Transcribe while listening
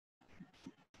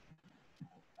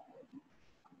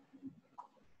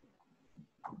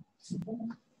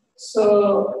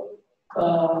So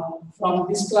from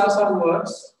this class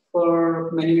onwards,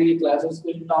 for many classes,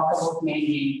 we'll talk about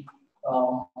mainly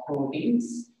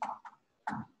proteins.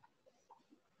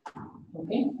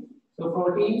 Okay, so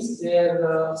proteins,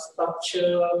 their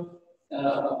structure,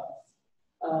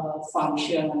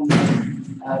 function,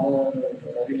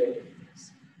 related.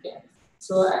 Okay,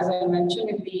 so as I mentioned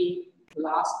in the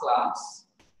last class,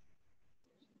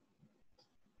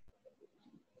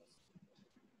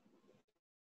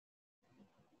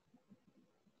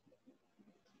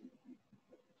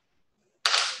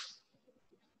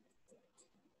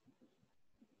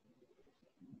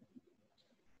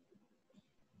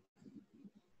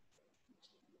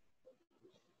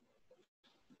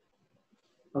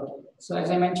 okay. So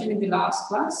as I mentioned in the last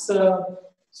class, so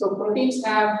proteins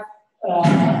have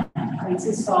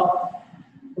consists of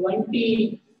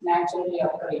 20 naturally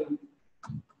occurring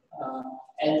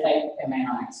L-type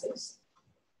amino acids.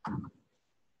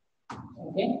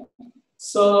 Okay,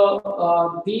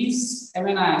 so these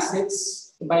amino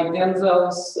acids by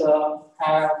themselves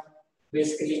have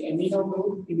basically amino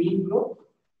group, imine group,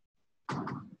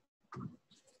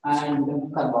 and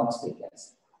carboxylic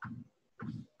acid.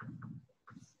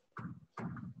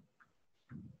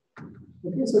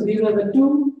 Okay, so these are the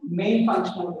two main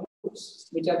functional groups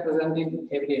which are present in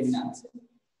every amino acid.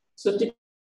 So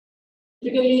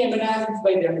typically, amino acids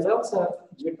by themselves are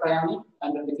zwitterionic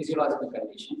under the physiological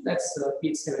condition. That's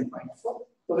pH 7.4. So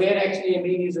where actually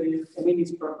amine is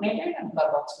protonated and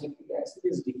carboxylic acid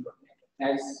is deprotonated,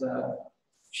 as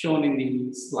shown in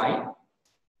the slide.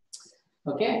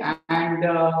 Okay, and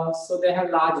so they have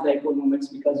large dipole moments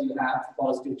because you have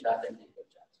positive charge and negative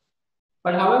charge.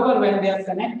 But however, when they are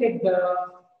connected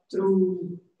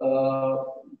through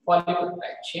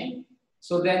polypeptide chain,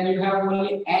 so then you have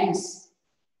only end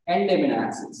amino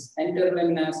acids. N-terminal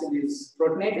amino acid is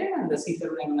protonated and the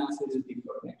C-terminal amino acid is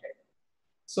deprotonated.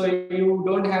 So you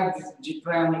don't have this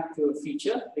zwitterionic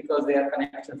feature because they are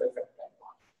connected by peptide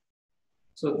bond.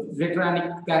 So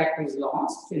zwitterionic character is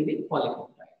lost in the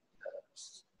polypeptide,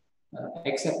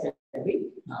 except at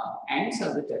the ends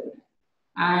of the terminal.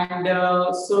 And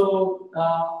so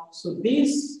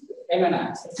these amino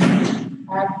acids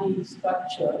have the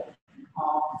structure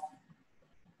of.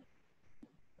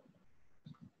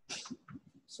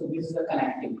 So this is the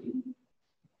connectivity.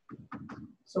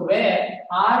 So where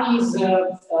R is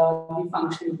the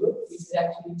functional group, this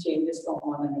actually changes from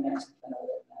one amino acid to another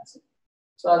amino acid.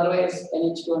 So otherwise,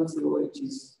 NH2 and COH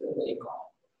is very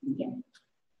common. Okay.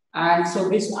 And so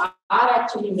this R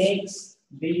actually makes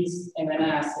these amino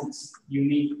acids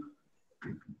unique.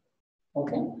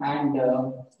 Okay, and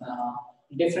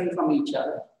different from each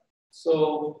other.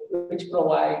 So which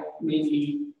provide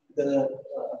mainly the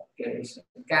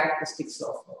characteristics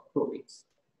of proteins.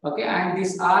 Okay, and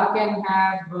this R can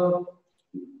have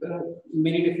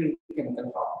many different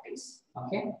chemical properties.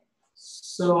 Okay,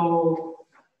 so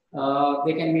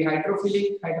they can be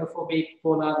hydrophilic, hydrophobic,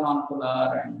 polar,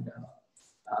 non-polar, and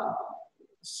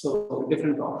so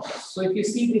different properties. So if you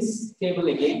see this table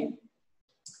again,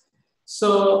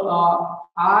 so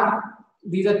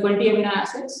these are 20 amino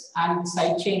acids, and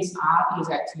side chains R is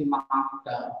actually marked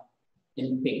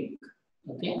in pink.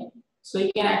 Okay, so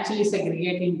you can actually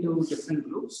segregate into different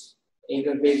groups,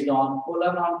 either based on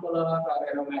polar, non-polar, or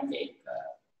aromatic,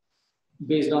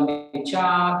 based on the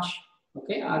charge,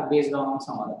 okay, or based on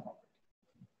some other property.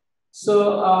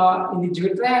 So in the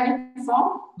zwitterionic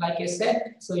form, like I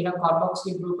said, so you have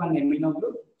carboxyl group and amino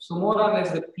group. So more or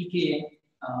less the pKa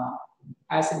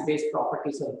acid-base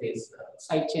properties of these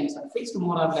side chains are fixed.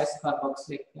 More or less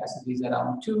carboxylic acid is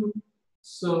around 2.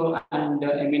 So and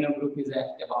amino group is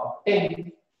at about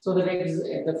 10. So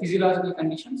the physiological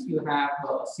conditions, you have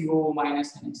CO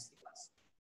minus and H3 plus.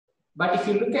 But if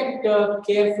you look at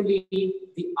carefully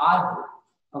the R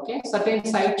group, okay, certain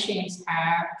side chains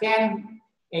can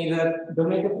either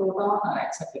donate a proton or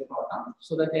accept a proton,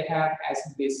 so that they have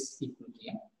acid-base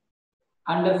equilibrium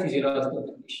under physiological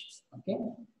conditions. Okay,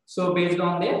 so based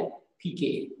on their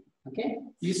pKa. Okay,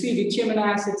 you see which amino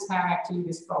acids have actually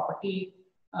this property.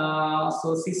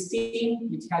 So cysteine,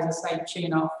 which has a side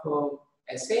chain of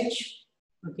SH,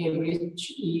 okay,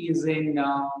 which is in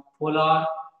polar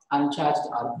uncharged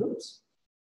R groups.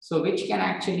 So which can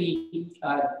actually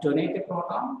donate a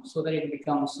proton so that it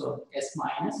becomes S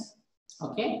minus.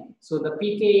 Okay, so the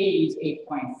pKa is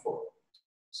 8.4.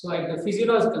 So at the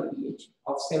physiological pH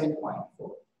of 7.4.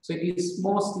 So it is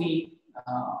mostly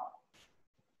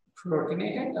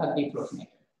protonated or deprotonated.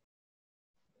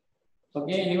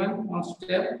 Okay, anyone wants to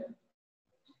tell?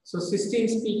 So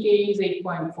cysteine's pKa is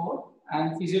 8.4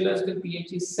 and physiological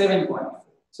pH is 7.4.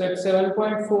 So at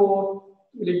 7.4,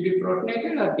 Will it be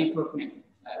protonated or deprotonated?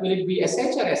 Will it be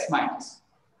SH or S minus?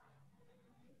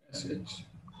 SH.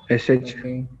 SH.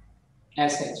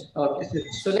 SH. Okay.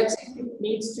 So let's say it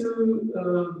needs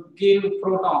to give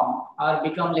proton or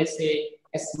become, let's say,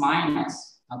 S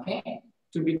minus, okay,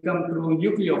 to become true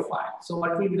nucleophile. So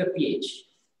what will be the pH?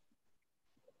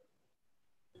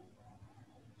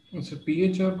 It's a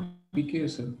pH or pK,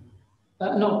 sir?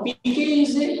 No, pK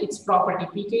is its property.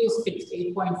 pK is fixed,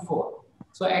 8.4.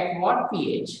 So at what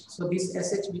pH? So this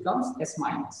SH becomes S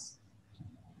minus.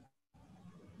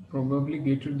 Probably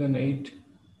greater than 8.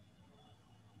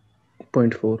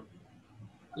 0.4.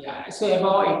 Yeah, so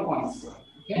above 8.4.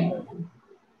 Okay.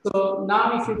 So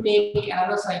now if you take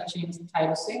another side chain,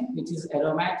 tyrosine, which is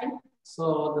aromatic.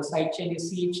 So the side chain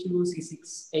is CH2,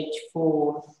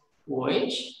 C6H4,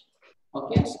 OH.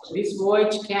 Okay, so this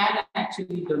OH can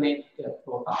actually donate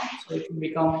proton. So it will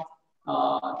become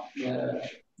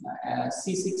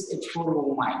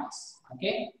C6H4O minus.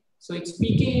 Okay, so its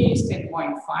pK is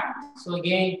 10.5. So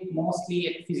again, mostly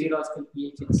at physiological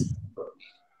pH, it's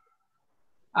protein.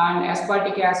 And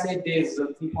aspartic acid is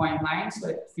 3.9. So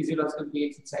at physiological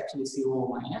pH, it's actually CO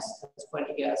minus.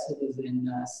 Aspartic acid is in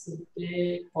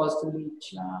acidic, positively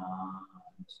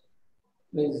charged.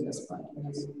 Where is aspartic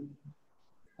acid?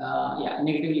 Yeah,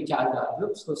 negatively charged R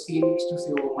group. So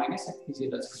CH2CO minus at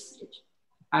physiological pH.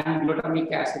 And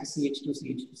glutamic acid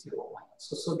CH2CH2CO minus.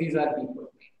 So these are the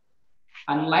protein.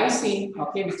 And lysine,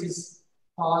 okay, which is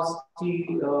positive,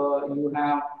 you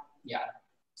have, yeah.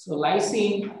 So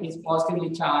lysine is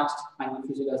positively charged under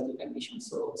physiological conditions.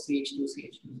 So CH2,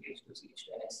 CH2, CH2, CH2,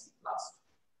 NH3 plus.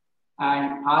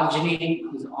 And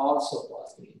arginine is also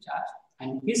positively charged.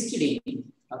 And histidine,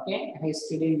 okay,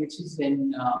 histidine, which is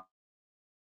in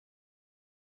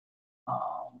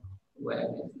where is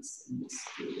this?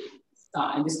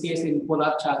 In this case, in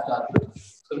polar charged orbital.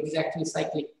 So it is actually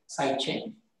cyclic side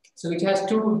chain. So it has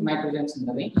two nitrogens in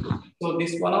the ring. So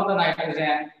this one of the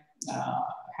nitrogen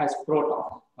has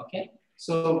proton. Okay,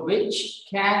 so which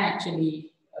can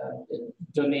actually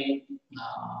donate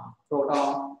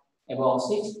proton above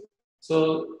 6.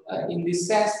 So in this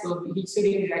sense, so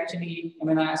histidine is actually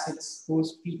amino acids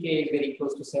whose pK is very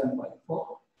close to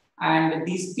 7.4. And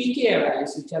these pK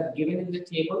values, which are given in the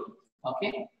table,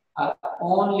 okay, are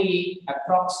only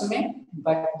approximate,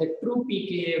 but the true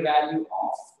pK value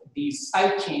of these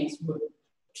side chains would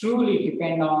truly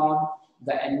depend on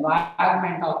the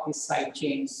environment of these side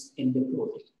chains in the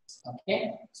proteins.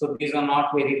 Okay, so these are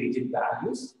not very rigid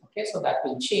values. Okay, so that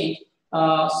will change.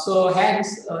 So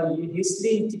hence,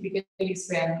 histidine typically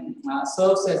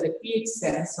serves as a pH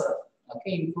sensor.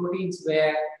 Okay, in proteins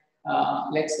where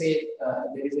let's say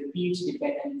there is a pH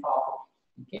dependent property.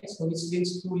 Okay, so histidine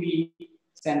truly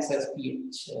sense as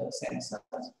pH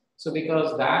sensors. So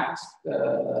because that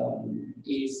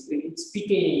is its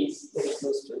pK is very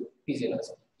close to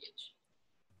physiological pH.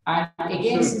 And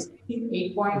again,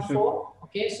 8.4.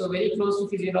 Okay, so very close to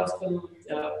physiological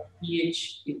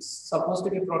pH. It's supposed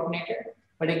to be protonated,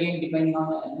 but again, depending on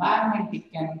the environment,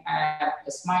 it can have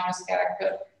S minus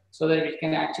character, so that it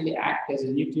can actually act as a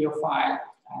nucleophile,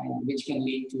 and which can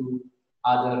lead to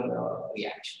other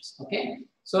reactions. Okay,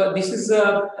 so this is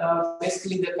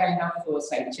basically the kind of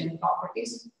side chain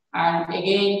properties. And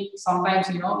again, sometimes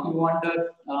you wonder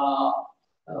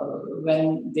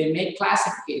when they make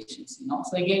classifications.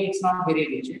 So again, it's not very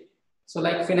rigid. So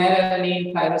like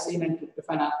phenylalanine, tyrosine, and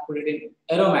tryptophan are put it in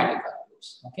aromatic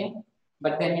groups. Okay,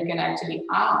 but then you can actually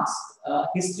ask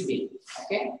histidine.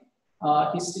 Okay,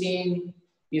 histidine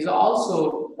is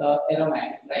also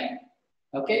aromatic, right?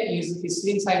 Okay,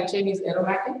 histidine side chain is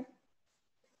aromatic.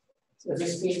 So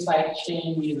histidine side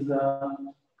chain is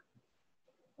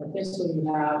okay. So we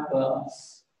have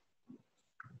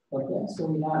okay. So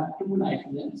we have two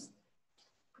nitrogens.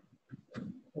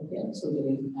 Okay, so there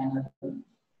is another.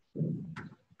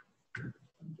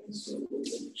 Okay, so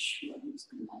which one is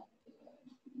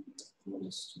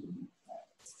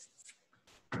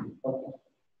okay.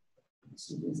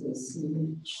 So this is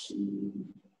CH.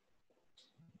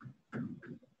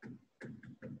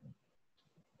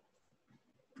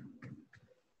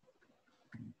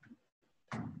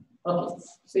 Okay,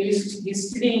 so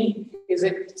histidine, is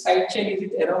it side chain? Is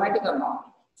it aromatic or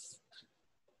not?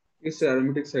 It's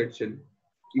aromatic side chain.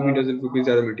 Imidazole group is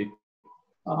aromatic.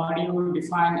 How do you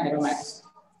define aromatics?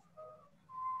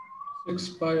 6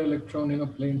 pi electron in a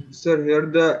plane. Sir, here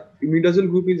the imidazole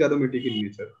group is aromatic in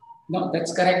nature. No,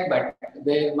 that's correct, but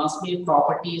there must be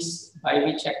properties by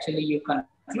which actually you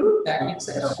conclude that it's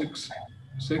aromatic.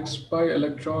 6 pi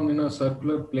electron in a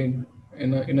circular plane,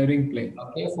 in a ring plane.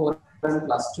 Okay, 4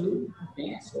 plus 2.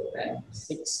 Okay, so then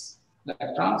 6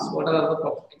 electrons. What are the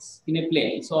properties in a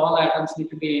plane? So all atoms need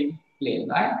to be in plane,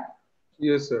 right?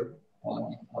 Yes, sir.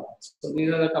 Okay. So these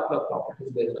are a couple of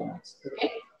properties based on this.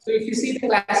 Okay. So if you see the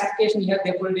classification here,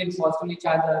 they put it in positively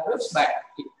charged groups, but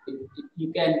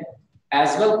you can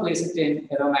as well place it in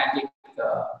aromatic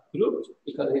groups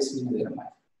because it's in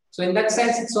aromatic. So in that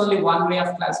sense, it's only one way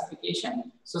of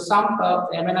classification. So some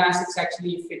amino acids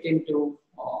actually fit into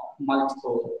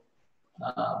multiple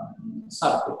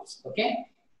subgroups. Okay,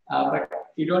 but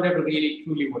you don't have to really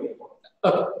truly worry about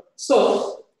that. Okay.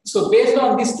 So based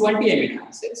on these 20 amino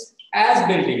acids as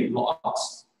building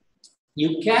blocks,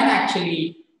 you can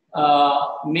actually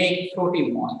make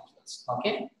protein molecules.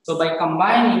 Okay, so by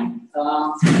combining,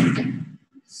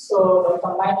 simple,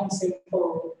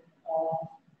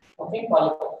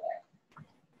 polypeptide.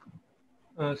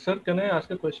 Sir, can I ask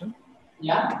a question?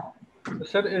 Yeah.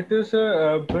 Sir, it is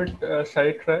a bit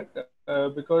sidetracked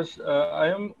because I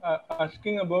am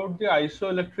asking about the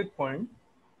isoelectric point.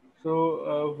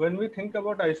 So when we think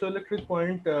about isoelectric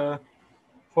point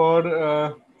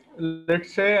for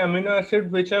let's say amino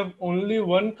acid which have only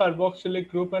one carboxylic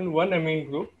group and one amine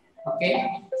group. Okay.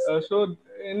 So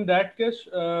in that case,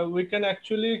 we can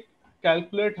actually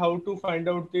calculate how to find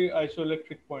out the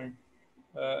isoelectric point.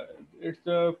 It's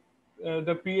the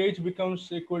pH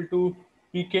becomes equal to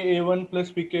pKa1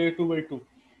 plus pKa2 by 2.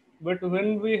 But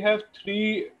when we have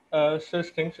three such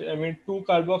things, I mean two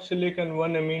carboxylic and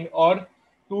one amine, or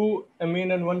two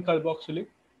amine and one carboxylic,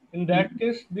 in that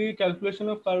case, the calculation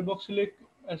of carboxylic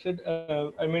acid,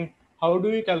 I mean, how do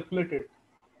we calculate it?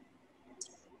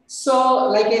 So,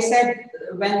 like I said,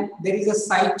 when there is a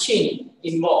side chain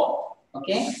involved,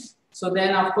 okay, so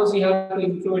then of course you have to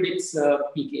include its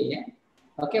pKa,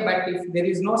 okay, but if there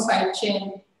is no side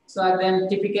chain, so then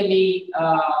typically,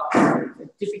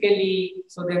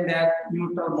 so then they are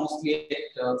neutral mostly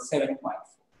at 7.4,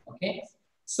 okay.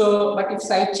 So, but if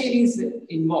side chain is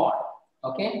involved,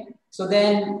 okay, so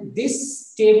then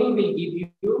this table will give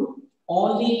you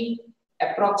only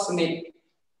approximate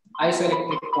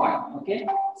isoelectric point, okay.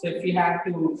 So if you have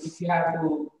to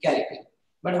calculate,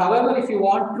 but however, if you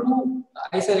want true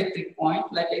isoelectric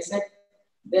point, like I said,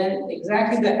 then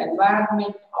exactly the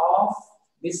environment of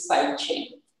this side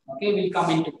chain, okay, will come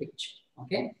into picture,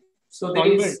 okay. So there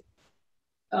is,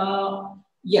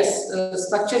 yes,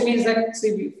 structure means that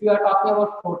if you are talking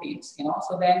about proteins,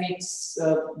 so then it's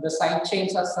the side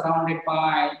chains are surrounded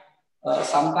by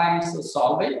sometimes a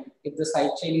solvent if the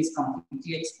side chain is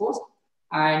completely exposed,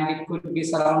 and it could be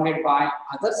surrounded by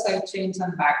other side chains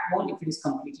and backbone if it is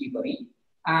completely buried,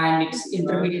 and its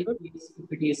intermediate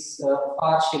if it is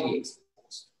partially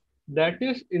exposed. That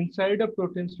is inside a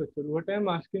protein structure. What I'm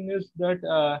asking is that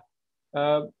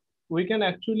we can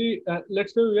actually,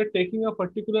 let's say we are taking a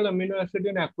particular amino acid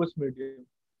in aqueous medium.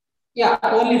 Yeah,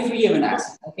 only free amino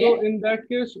acid. Okay. So in that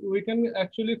case, we can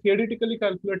actually theoretically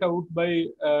calculate out by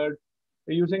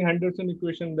using Henderson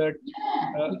equation that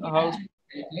how.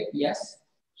 Yes.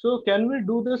 So can we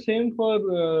do the same for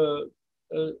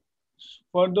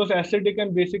those acidic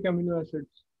and basic amino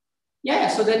acids? Yeah.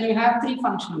 So then you have three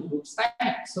functional groups,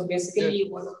 right? So basically,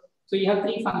 yes. So you have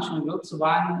three functional groups.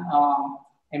 One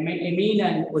amine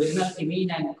and original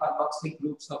amine and carboxylic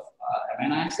groups of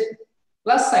amino acid,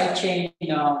 plus side chain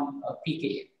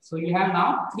pKa. So you have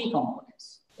now three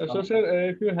components. So sir,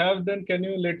 if you have, then can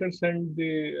you later send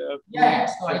the? Yeah.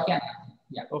 So I can.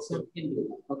 Yeah. Okay. So we can do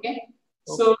that. Okay.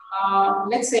 So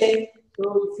let's say, so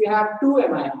if you have two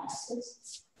amino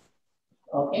acids,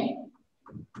 okay.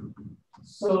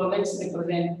 So let's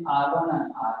represent R1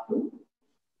 and R2,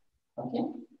 okay.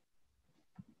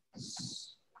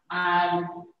 And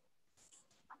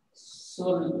so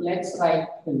let's write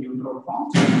the neutral form,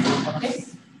 okay.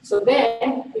 So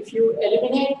then, if you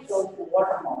eliminate the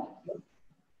water molecule,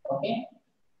 okay,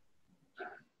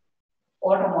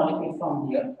 water molecule from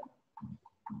here,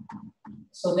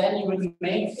 so then you will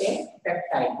make a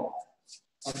peptide bond.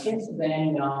 Okay, so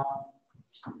then,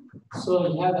 so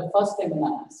you have the first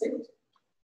amino acid,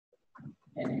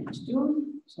 NH2.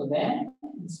 So then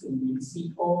this will be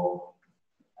CO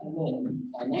and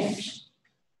then NH.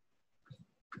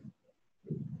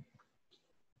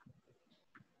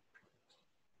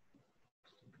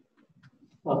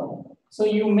 Okay. So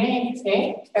you make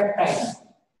a peptide.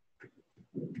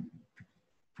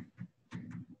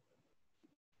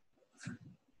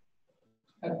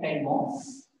 Peptide bond.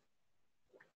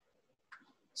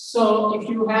 So if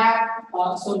you have,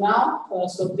 so now,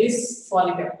 so this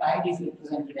polypeptide is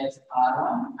represented as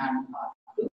R1 and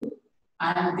R2.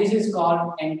 And this is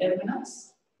called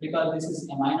N-terminus because this is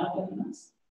amino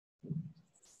terminus.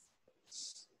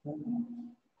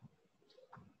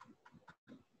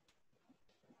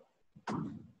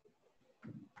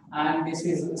 and this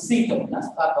is C terminus,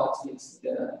 carboxyl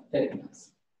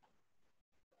terminus.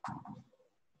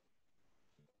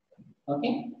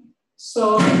 Okay,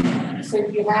 so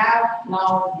if you have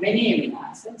now many amino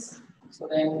acids, so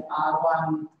then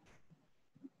R1,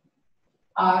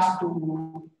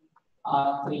 R2,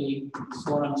 R3,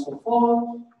 so on and so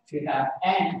forth. If you have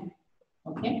N,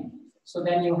 okay, so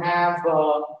then you have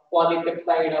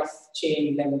polypeptide of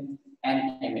chain length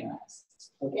N amino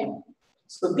acids. Okay,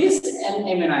 so this N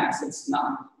amino acids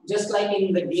now, just like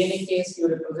in the DNA case, you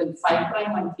represent 5'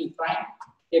 and 3',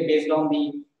 okay, based on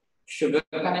the sugar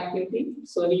connectivity.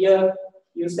 So here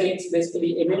you say it's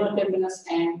basically amino terminus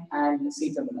N and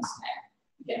C terminus N.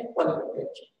 Okay,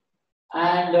 polypeptide chain.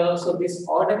 And so this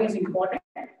order is important.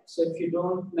 So if you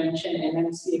don't mention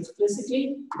NMC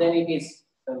explicitly, then it is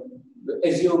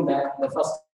assumed that the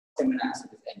first amino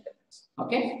acid is N terminus.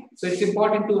 Okay, so it's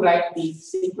important to write the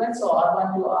sequence. So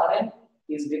R1 to Rn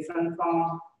is different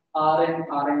from Rn,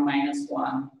 Rn minus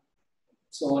 1,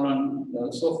 so on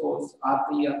and so forth,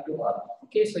 R3 up to R.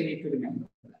 Okay, so you need to remember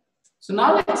that. So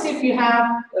now let's say if you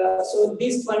have, so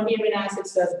these 20 amino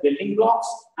acids as building blocks,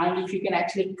 and if you can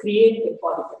actually create a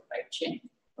polypeptide chain.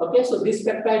 Okay, so this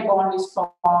peptide bond is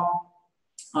formed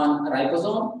on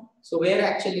ribosome. So where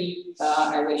actually,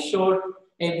 as I showed,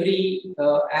 every,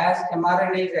 as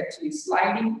mRNA is actually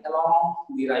sliding along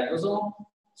the ribosome,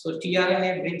 so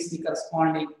tRNA brings the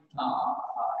corresponding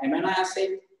amino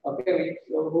acid, okay,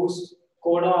 whose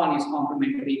codon is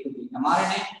complementary to the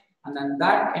mRNA, and then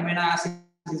that amino acid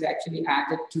is actually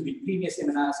added to the previous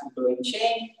amino acid growing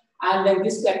chain, and then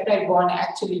this peptide bond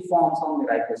actually forms on the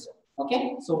ribosome.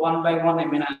 Okay, so one by one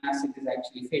amino acid is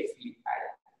actually faithfully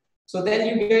added. So then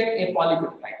you get a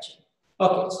polypeptide chain.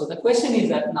 Okay, so the question is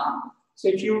that now, so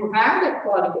if you have a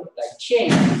polypeptide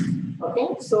chain,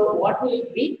 okay, so what will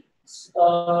it be?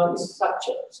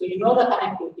 Structure. So you know the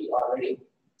connectivity already.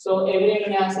 So every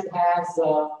amino acid has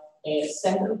a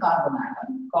central carbon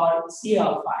atom called C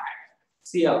alpha atom.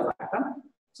 C alpha atom.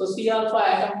 So C alpha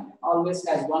atom always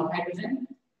has one hydrogen,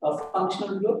 a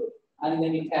functional group, and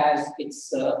then it has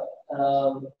its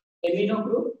amino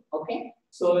group. Okay,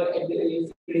 so if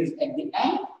it is at the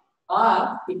end,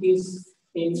 or it is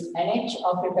in NH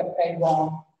of a peptide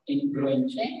bond in growing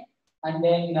chain, and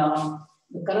then the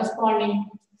corresponding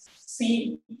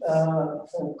C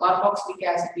carboxylic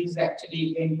acid is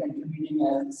actually again contributing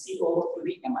as CO to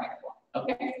the amide bond.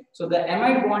 Okay, so the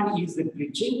amide bond is the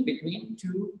bridging between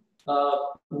two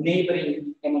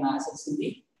neighboring amino acids in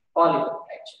the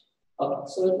polypeptide chain. Okay,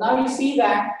 so now you see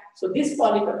that, so this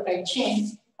polypeptide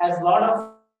chain has a lot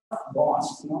of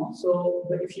bonds, you know. So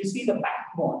but if you see the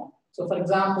backbone, so for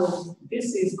example,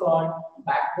 this is called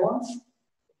backbone.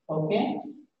 Okay,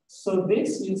 so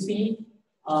this you see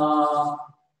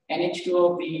NH2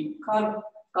 of the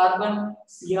carbon,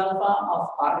 C alpha of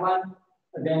R1,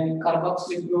 then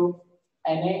carboxyl group,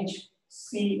 NH,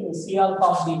 C alpha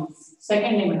of the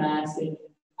second amino acid,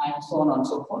 and so on and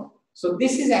so forth. So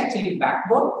this is actually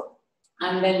backbone,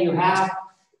 and then you have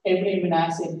every amino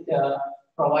acid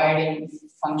providing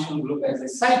functional group as a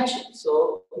side chain.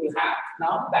 So you have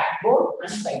now backbone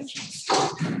and side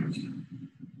chain.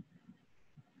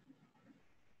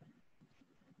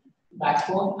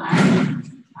 Backbone and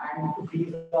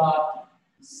these are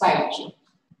side chain.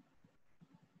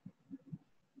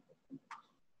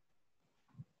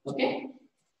 Okay,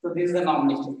 so this is the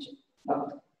nomination chain.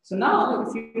 Okay. So now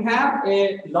if you have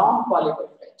a long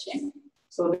polypeptide chain,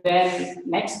 so then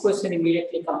next question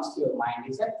immediately comes to your mind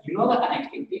is that you know the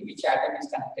connectivity, which atom is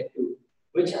connected to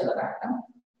which other atom,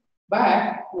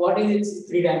 but what is its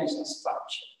three-dimensional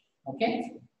structure?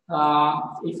 Okay,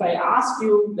 if I ask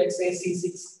you, let's say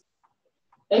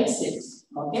C6H6,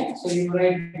 okay, so you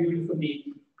write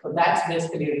beautifully. So that's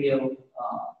basically real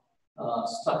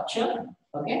structure,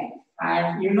 okay,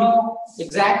 and you know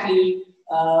exactly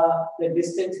the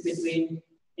distance between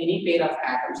any pair of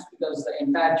atoms because the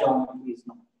entire geometry is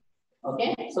known.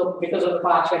 Okay, so because of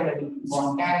partial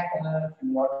bond character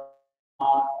and what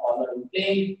not all are in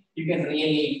plane, you can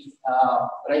really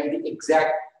write the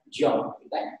exact geometry,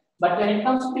 right? But when it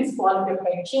comes to these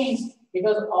polypeptide chains,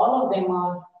 because all of them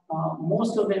are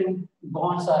most of them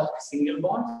bonds are single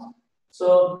bonds.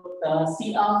 So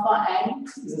C alpha N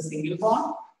is a single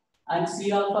bond, and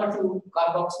C alpha to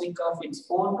carboxylic of its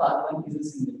own carbon is a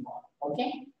single bond.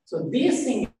 Okay, so these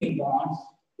single bonds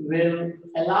will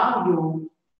allow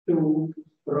you to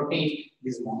rotate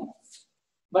this bond.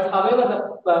 But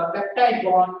however, the peptide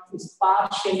bond is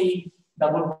partially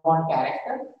double bond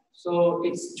character, so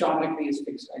its geometry is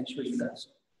fixed. I'll show you that.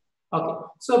 Okay,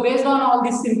 so based on all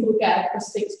these simple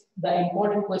characteristics, the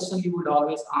important question you would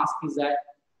always ask is that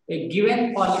a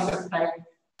given polypeptide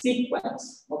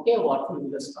sequence, okay, what will be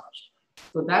the structure.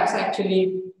 So that's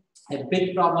actually a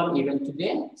big problem even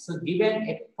today. So given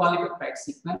a polypeptide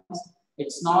sequence,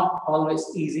 it's not always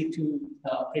easy to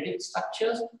predict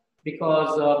structures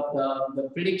because the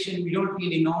prediction, we don't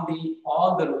really know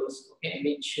all the rules, okay,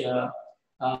 which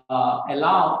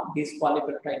allow these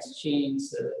polypeptide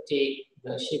chains take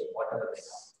the shape whatever they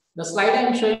are. The slide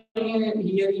I'm showing you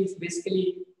here is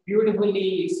basically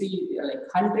beautifully, you see like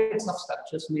hundreds of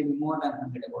structures, maybe more than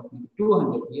 100, about maybe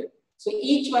 200 here. So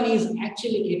each one is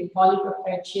actually a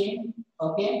polypeptide chain,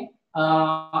 okay,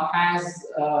 has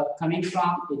coming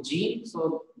from a gene.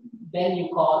 So then you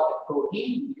call a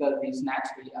protein because it's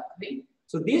naturally occurring.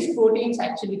 So these proteins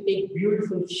actually take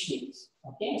beautiful shapes,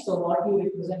 okay. So what you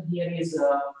represent here is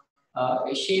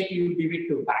a shape you give it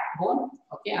to backbone,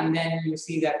 okay, and then you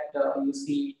see that you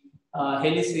see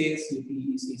helices,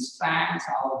 you see strands,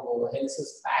 how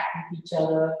helices pack with each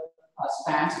other,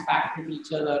 strands packed with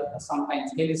each other.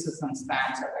 Sometimes helices and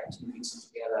strands are actually mixed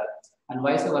together, and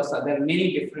vice versa. There are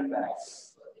many different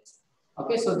varieties for this.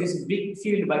 Okay, so this big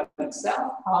field by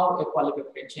itself, how a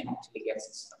polypeptide chain actually gets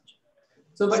its structure.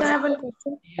 So, but I have a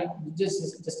question. Yeah,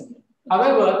 just a minute.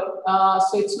 However,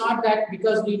 so it's not that,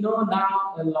 because we know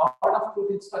now a lot of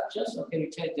protein structures, okay,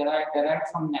 which are derived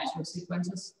from natural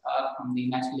sequences, from the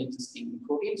naturally existing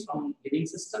proteins from living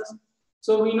systems.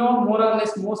 So we know more or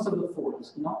less most of the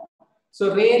folds, you know.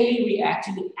 So rarely we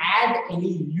actually add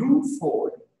any new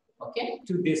fold, okay,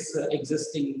 to this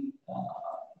existing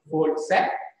fold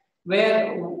set.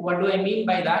 Where, what do I mean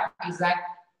by that is that,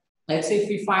 let's say if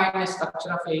we find a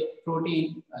structure of a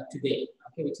protein today,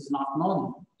 okay, which is not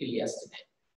known till yesterday,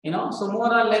 you know, so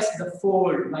more or less the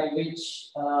fold by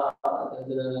which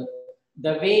the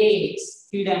way its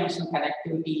three-dimensional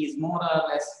connectivity is more or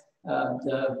less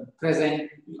the present,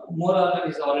 more or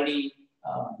less is already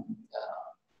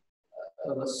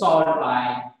solved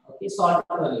by, okay, solved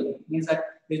early, means that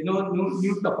there's no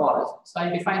new topology. So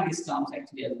I'll define these terms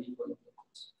actually as we go into.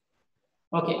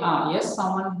 Okay, yes,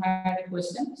 someone had a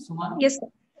question, Suman? Yes, sir.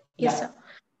 Yes, sir.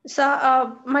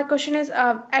 So my question is,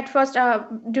 at first,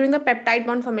 during the peptide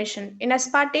bond formation, in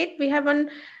aspartate, we have an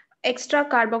extra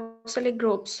carboxylic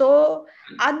group. So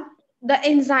are the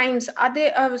enzymes, are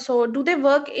they, so do they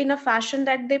work in a fashion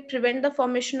that they prevent the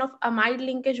formation of amide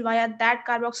linkage via that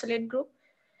carboxylate group?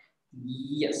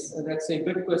 Yes, that's a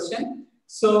good question.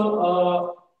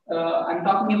 So I'm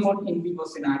talking about in vivo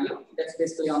scenario. That's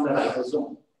basically on the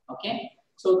ribosome. Okay.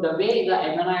 So the way the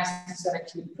amino acids are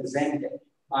actually presented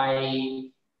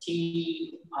by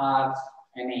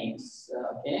tRNAs,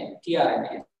 okay,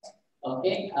 tRNAs,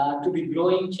 okay, to the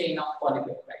growing chain of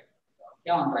polypeptide,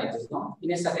 okay, on ribosome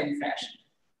in a certain fashion,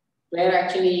 where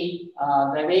actually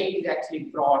the way it is actually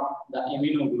brought, the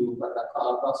amino group or the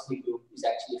carboxylic group is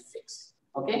actually fixed.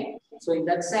 Okay, so in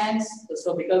that sense,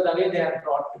 so because the way they are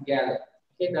brought together,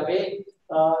 okay, the way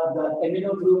the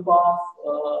amino group of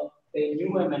a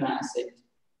new amino acid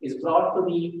is brought to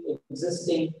the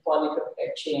existing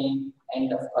polypeptide chain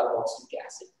end of carboxylic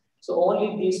acid. So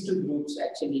only these two groups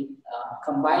actually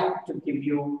combine to give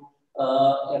you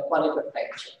a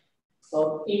polypeptide chain.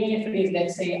 So even if it is,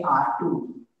 let's say,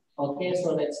 R2, okay,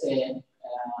 so let's say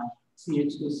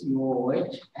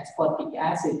CH2COOH, aspartic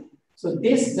acid. So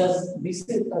this is,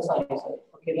 sorry,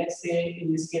 okay, let's say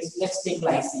in this case, let's take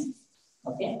lysine,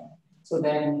 okay. So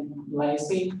then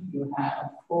lysine, you have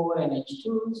 4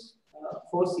 NH2s,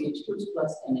 4 CH2s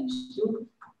plus NH2.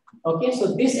 Okay, so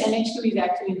this NH2 is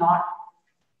actually not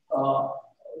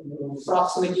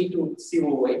proximity to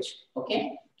COOH,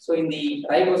 okay. So in the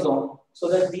ribosome, so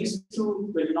that these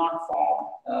two will not form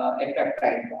a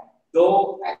peptide bond.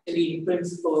 Though actually in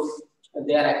principle,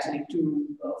 they are actually two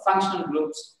functional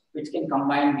groups which can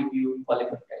combine give you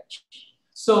polypeptide chain.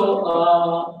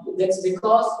 So that's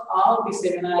because all these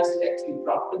amino acids actually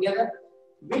brought together.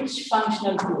 Which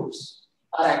functional groups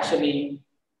are actually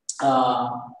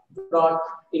brought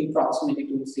in proximity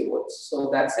to COH? So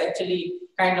that's actually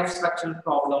kind of structural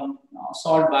problem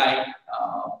solved by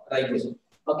ribosome.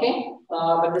 Okay,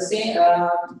 but the same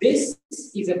this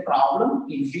is a problem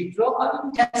in vitro or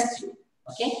in test tube.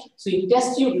 Okay, so in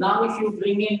test tube now, if you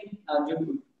bring in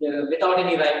without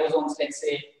any ribosomes, let's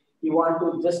say you want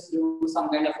to just do some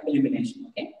kind of elimination.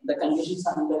 Okay, the conditions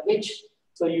under which,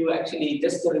 so you actually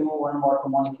just remove one water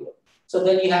molecule. So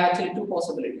then you have actually two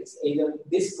possibilities: either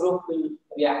this group will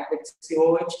react with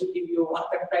COH to give you one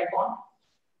peptide bond,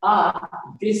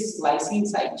 this lysine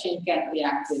side chain can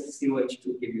react with COH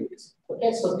to give you this.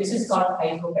 Okay, so this is called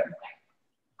isopeptide.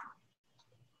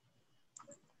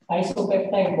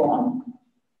 Isopeptide bond.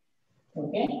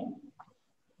 Okay,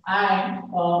 and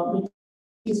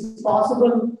is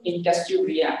possible in test tube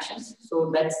reactions.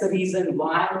 So that's the reason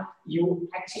why you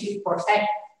actually protect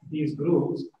these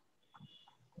groups.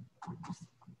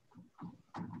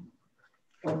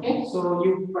 Okay, so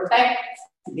you protect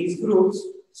these groups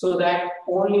so that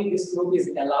only this group is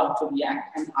allowed to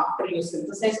react, and after you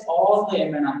synthesize all the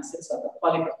amino acids of the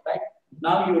polypeptide,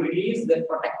 now you release the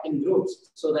protecting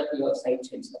groups so that your side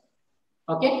chains are.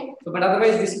 Okay, so but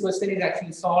otherwise this question is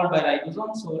actually solved by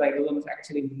ribosomes. So ribosomes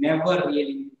actually never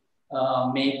really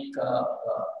make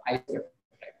isopeptide.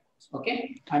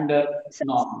 Okay, under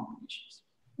normal conditions.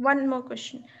 One more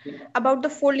question about the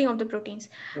folding of the proteins.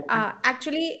 Okay.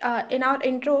 Actually, in our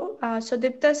intro,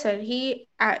 Sudipta sir, he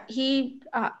actually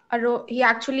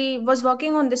was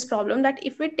working on this problem that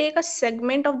if we take a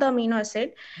segment of the amino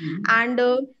acid and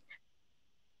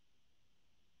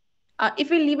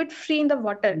if we leave it free in the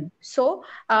water, so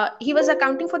he was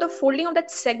accounting for the folding of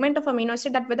that segment of amino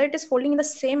acid, that whether it is folding in the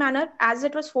same manner as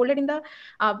it was folded in the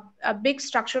big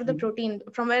structure of the protein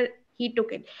from where he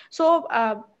took it. So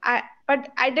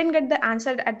but I didn't get the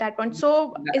answer at that point.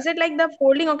 So is it like the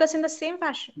folding occurs in the same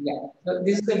fashion? Yeah, so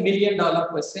this is a $1 million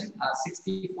question,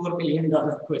 $64 million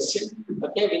question,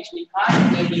 okay, which we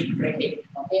can't really predict.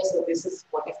 Okay, so this is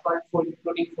what is called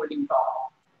protein folding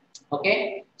problem.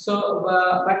 Okay, so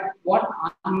but what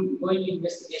ongoing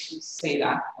investigations say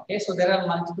that, okay, so there are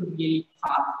multiple really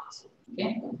pathways,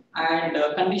 okay, and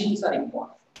conditions are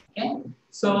important. Okay,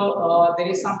 so there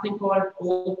is something called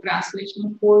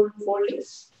co-translational folding.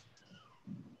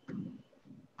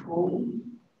 Folding.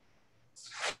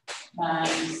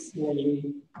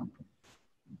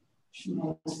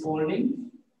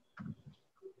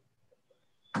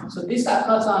 So this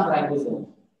occurs on ribosome.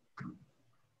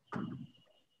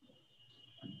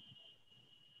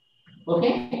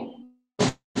 Okay.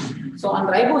 So on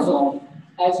ribosome,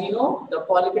 as you know, the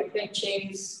polypeptide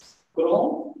chain is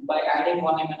grown by adding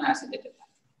one amino acid at a time.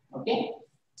 Okay.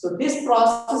 So this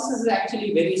process is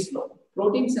actually very slow.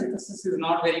 Protein synthesis is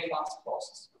not very fast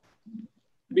process.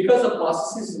 Because the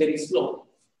process is very slow,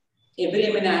 every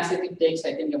amino acid it takes,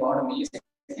 I think, about a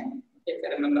millisecond, if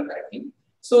I remember correctly.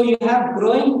 So you have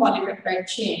growing polypeptide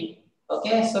chain.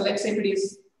 Okay, so let's say if it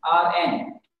is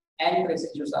Rn, N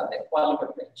residues are there,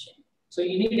 polypeptide chain. So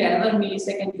you need another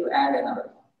millisecond to add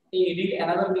another one. You need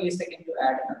another millisecond to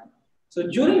add another one. So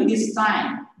during this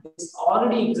time, this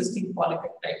already existing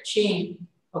polypeptide chain,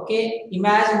 okay,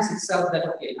 imagines itself that,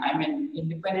 okay, I'm an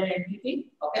independent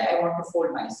entity, okay, I want to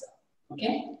fold myself.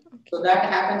 Okay, so that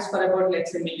happens for about,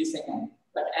 let's say, millisecond,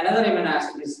 but another amino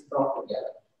acid is brought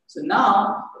together. So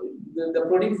now the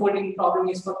protein folding problem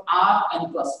is for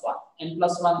Rn+1,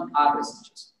 N+1 R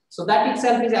residues. So that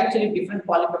itself is actually different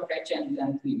polypeptide chain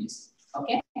than previous.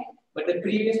 Okay, but the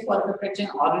previous polypeptide chain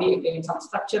already attained some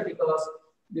structure because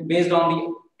based on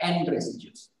the N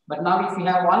residues. But now if you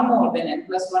have one more than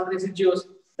N+1 residues,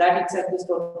 that itself is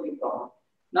totally problem.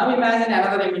 Now imagine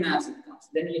another amino acid comes,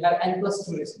 then you have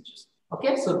N+2 residues.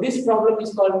 Okay, so this problem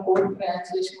is called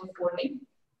co-translational folding.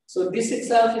 So this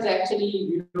itself is actually,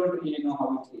 we don't really know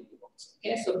how it really works.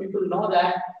 Okay, so people know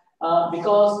that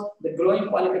because the growing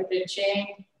polypeptide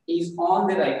chain is on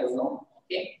the ribosome,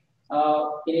 okay,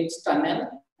 in its tunnel,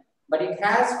 but it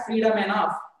has freedom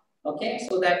enough, okay,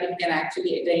 so that it can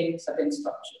actually attain certain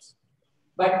structures.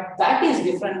 But that is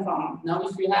different from, now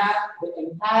if you have the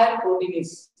entire protein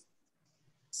is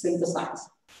synthesized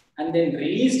and then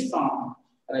released from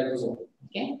ribosome.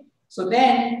 Okay, so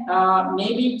then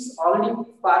maybe it's already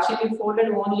partially folded,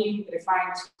 only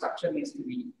refined structure needs to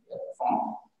be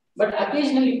formed. But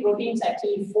occasionally proteins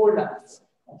actually fold up.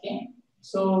 Okay,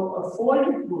 so a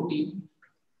folded protein,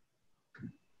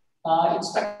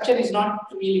 its structure is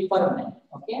not really permanent.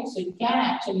 Okay, so it can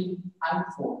actually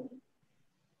unfold.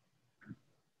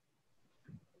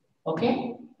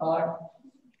 Okay, or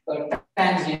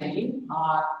transiently,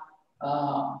 or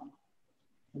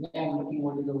I'm looking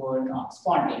what is the word now,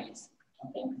 spontaneous.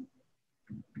 Okay.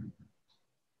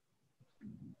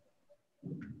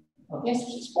 Okay,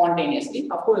 so spontaneously.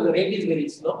 Of course, the rate is very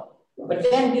slow, but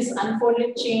then this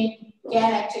unfolded chain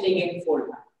can actually again fold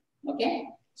back. Okay,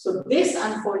 so this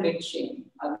unfolded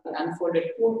chain,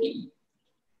 unfolded protein,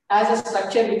 has a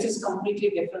structure which is completely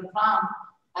different from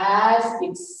as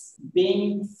it's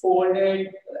being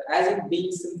folded, as it being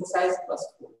synthesized plus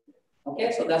folded.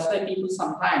 Okay, so that's why people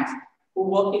sometimes who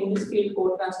work in this field,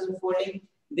 co-translational folding,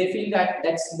 they feel that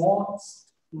that's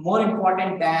more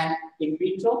important than in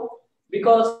vitro,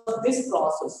 because this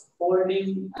process,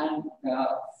 folding and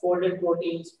folded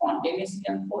protein spontaneously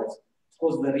unfolds. Of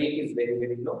course, the rate is very,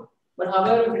 very low. But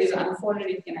however, if it is unfolded,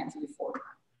 it can actually fold.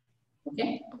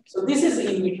 Okay, so this is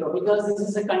in vitro because this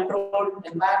is a controlled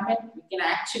environment. We can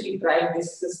actually drive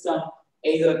this system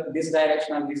either this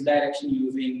direction or this direction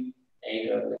using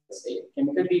either, let's say,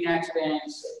 chemical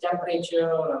reactants,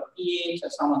 temperature, or pH, or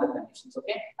some other conditions.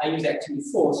 Okay, I use actually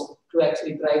force to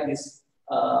actually drive this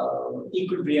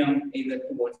equilibrium either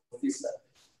towards this side.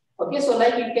 Okay, so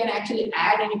like you can actually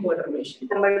add any perturbation.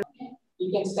 Okay?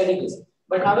 You can study this.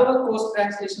 But however,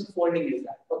 post-translation folding is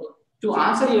that. Okay. To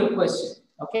answer your question,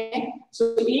 okay,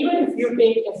 so even if you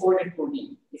take a folded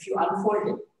protein, if you unfold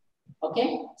it,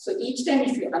 okay, so each time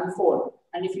if you unfold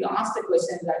and if you ask the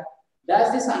question that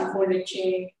does this unfolded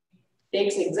chain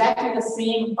takes exactly the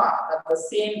same path, the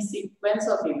same sequence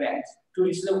of events to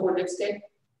reach the folded state?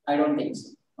 I don't think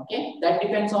so. Okay, that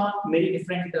depends on many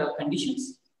different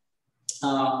conditions.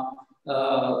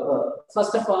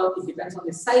 First of all, it depends on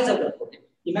the size of the protein.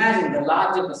 Imagine the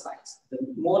larger the size, the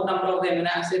more number of the amino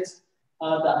acids,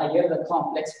 the higher the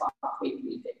complex pathway it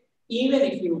will take. Even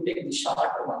if you take the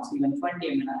shorter ones, even 20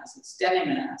 amino acids, 10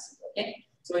 amino acids, okay?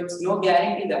 So it's no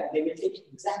guarantee that they will take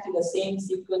exactly the same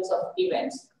sequence of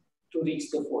events to reach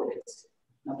the folded state.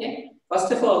 Okay?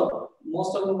 First of all,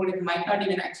 most of the proteins might not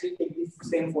even actually take the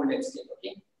same folded state.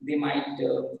 Okay? They might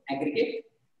aggregate.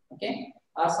 Okay?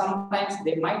 Or sometimes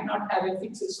they might not have a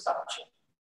fixed structure.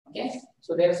 Okay?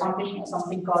 So there's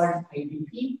something called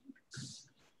IDP.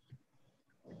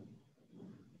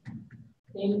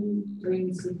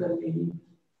 Intrinsically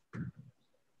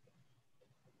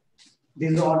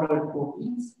disordered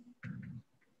proteins.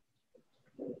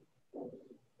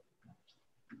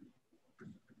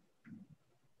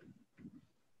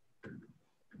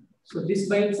 So this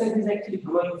by itself is actually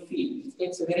growing field.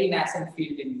 It's a very nascent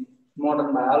field in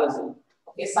modern biology.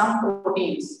 Okay, some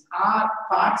proteins are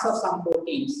parts of some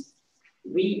proteins.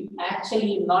 We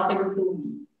actually not able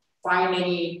to find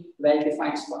any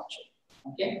well-defined structure.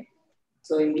 Okay,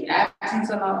 so in the absence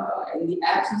of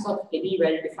any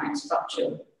well-defined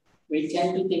structure, we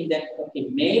tend to think that okay,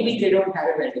 maybe they don't have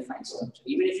a well-defined structure.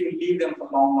 Even if you leave them for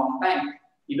a long time,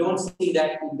 you don't see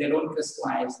that they don't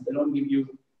crystallize, they don't give you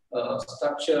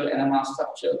structure, NMR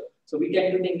structure. So we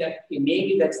tend to think that okay,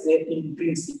 maybe that's their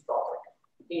intrinsic property.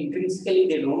 Okay, intrinsically,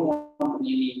 they don't want to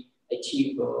really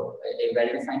achieve a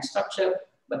well-defined structure,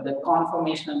 but the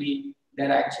conformationally,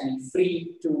 they're actually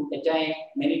free to attain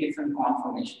many different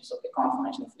conformations. Okay,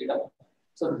 conformational freedom.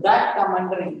 So that come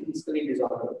under intrinsically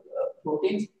disordered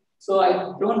proteins. So I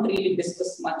don't really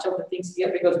discuss much of the things here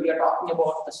because we are talking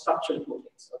about the structural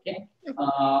proteins, okay?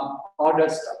 Ordered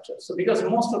structure. So because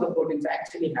most of the proteins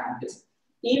actually have this,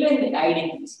 even the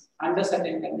IDPs, under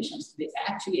certain conditions, they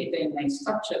actually attain nice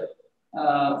structure.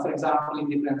 For example, in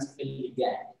the presence of a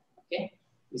ligand, okay?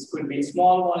 This could be a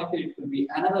small molecule, it could be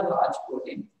another large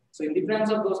protein. So in the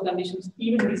presence of those conditions,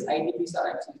 even these IDPs are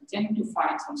actually tend to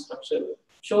find some structure,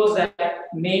 shows that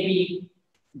maybe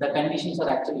the conditions are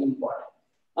actually important.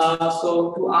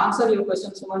 So to answer your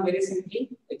question, Suman, very simply,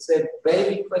 it's a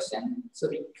very big question. So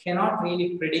we cannot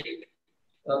really predict,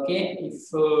 okay,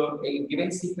 if a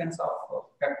given sequence of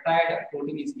peptide or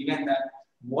protein is given, that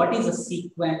what is the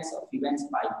sequence of events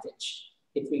by which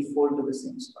it will fold to the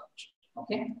same structure.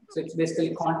 Okay, so it's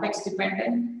basically context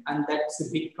dependent, and that's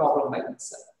a big problem by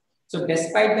itself. So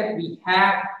despite that, we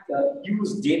have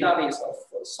used database of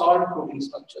solid protein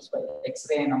structures by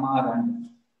X-ray and MR and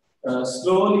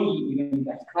slowly even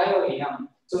that cryo-EM.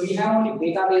 So we have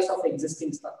only database of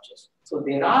existing structures. So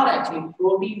there are actually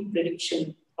protein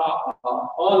prediction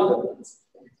algorithms.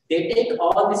 They take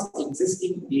all this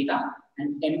existing data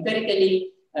and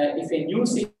empirically, if a new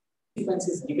sequence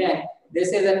is given, they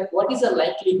say that what is the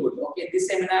likelihood? Okay, this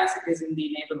amino acid is in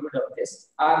the neighborhood of this.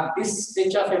 This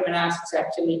stitch of amino acids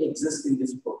actually exists in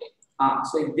this protein.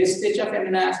 So if this stitch of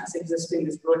amino acids exists in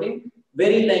this protein,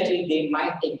 very likely they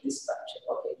might take this structure.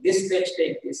 Okay, this stitch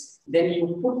take this. Then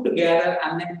you put together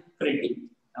and then predict.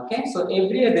 Okay, so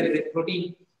every year there is a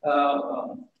protein.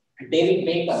 David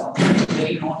Baker,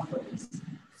 very known for this.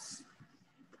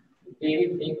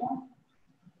 David Baker.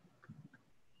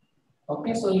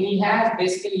 Okay, so he has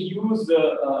basically used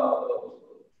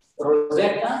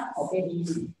Rosetta. Okay,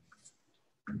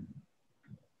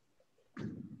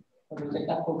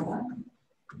 Rosetta program.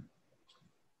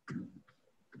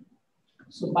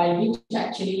 So by which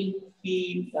actually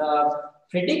he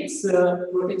predicts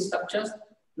protein structures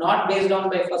not based on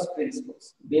by first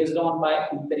principles, based on by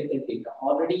empirical data.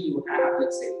 Already you have,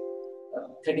 let's say,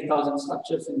 30,000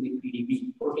 structures in the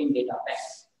PDB, protein data bank.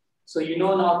 So you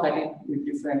know now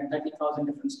 30,000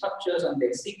 different structures and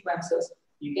their sequences.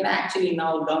 You can actually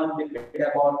now learn a bit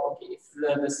about, okay, if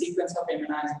the sequence of amino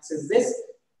acids is this,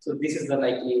 so this is the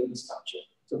likely structure.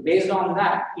 So based on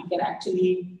that, you can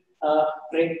actually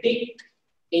predict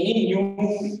any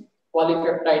new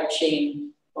polypeptide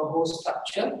chain or host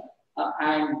structure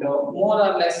and more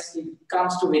or less it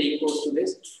comes to very close to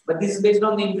this. But this is based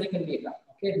on the empirical data,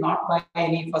 okay, not by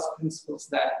any first principles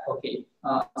that, okay,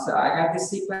 so I have this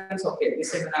sequence, okay,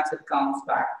 this amino acid comes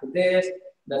back to this,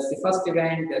 that's the first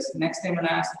event, this next amino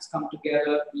acids come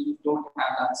together, we don't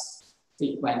have that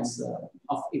sequence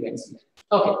of events here.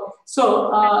 Okay, so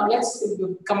let's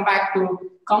come back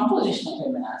to composition of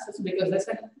amino acids because that's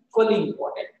equally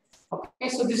important. Okay,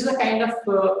 so this is a kind of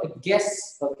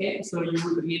guess. Okay, so you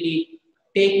would really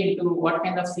take into what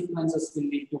kind of sequences will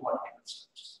lead to what kind of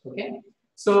structures. Okay,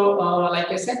 so like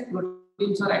I said,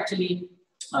 proteins are actually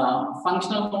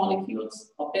functional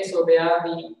molecules. Okay, so they are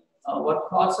the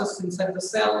workhorses inside the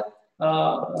cell.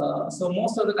 So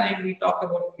most of the time we talk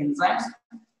about enzymes,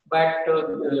 but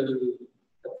the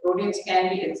proteins can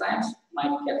be enzymes,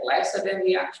 might catalyze certain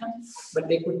reactions, but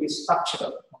they could be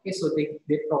structural. Okay, so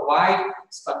they provide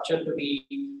structure to the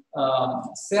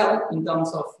cell in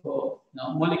terms of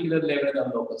molecular level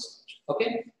or local structure.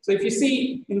 Okay, so if you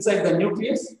see inside the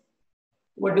nucleus,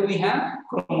 what do we have?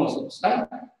 Chromosomes, right?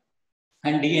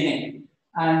 And DNA.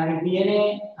 And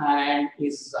DNA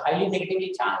is highly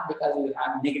negatively charged because you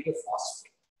have negative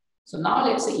phosphate. So now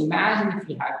let's say, imagine if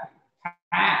you have to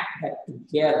pack that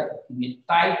together in a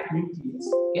tight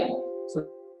nucleus. Okay, so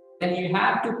then you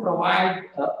have to provide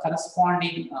a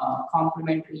corresponding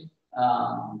complementary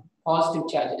positive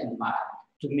charge environment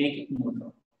to make it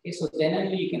neutral. Okay, so then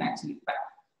only you can actually pack.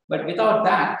 But without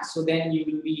that, so then you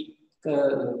will be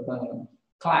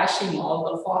clashing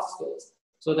all the phosphates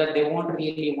so that they won't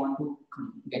really want to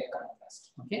get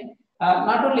compressed. Okay,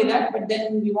 not only that, but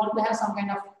then we want to have some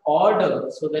kind of order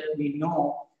so that we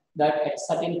know that at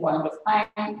certain point of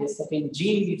time, a certain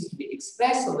gene needs to be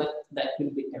expressed so that that will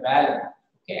be available.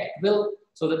 Okay, at will,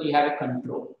 so that you have a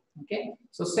control. Okay,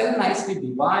 so cell nicely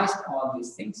devised all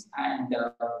these things, and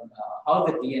how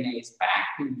the DNA is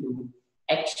packed into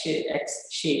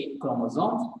X-shaped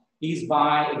chromosomes is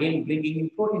by again bringing in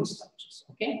protein structures.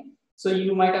 Okay, so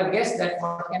you might have guessed that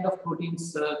what kind of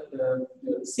proteins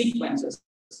sequences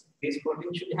these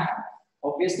proteins should have.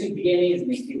 Obviously, DNA is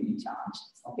negatively charged.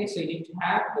 Okay, so you need to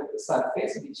have the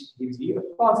surface which gives you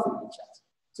a positively charged.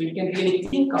 So you can really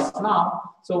think of now,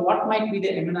 so what might be the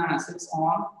amino acids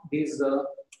on these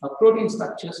protein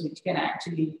structures which can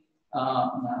actually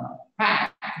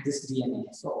pack this DNA.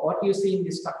 So what you see in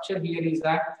this structure here is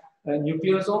that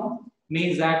nucleosome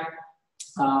means that,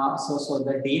 so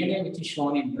the DNA which is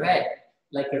shown in red,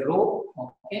 like a rope,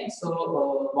 okay,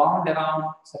 so wound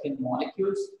around certain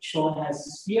molecules shown as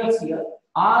spheres here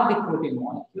are the protein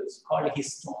molecules called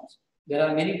histones. There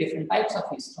are many different types of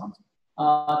histones.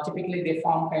 Typically, they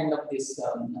form kind of this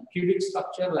cubic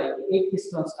structure, like 8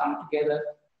 histones come together,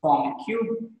 form a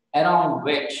cube around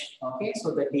which, okay,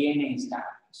 so the DNA is done.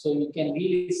 So you can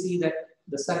really see that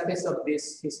the surface of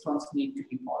these histones need to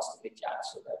be positively charged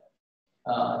so that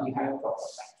you have a proper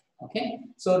pattern. Okay,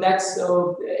 so that's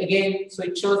again, so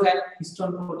it shows that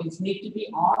histone proteins need to be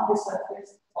on the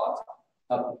surface also.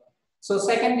 Okay. So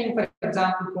second thing, for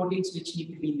example, proteins which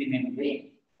need to be in the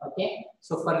membrane. Okay,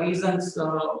 so for reasons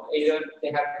either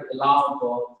they have to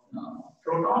allow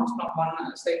protons from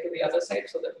one side to the other side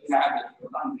so that you have a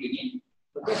proton gradient.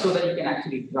 Okay, so that you can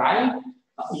actually drive,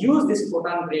 use this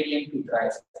proton gradient to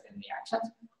drive certain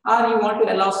reactions. Or you want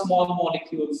to allow small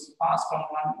molecules pass from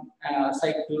one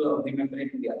side to the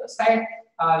membrane to the other side.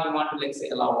 Or you want to, let's say,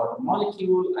 allow water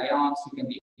molecule, ions, you can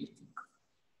be.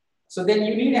 So then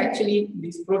you need actually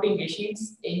these protein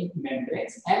machines in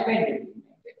membranes, embedded in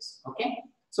membranes. Okay.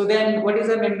 So then what is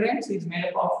a membrane? It's made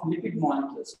up of lipid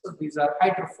molecules. So these are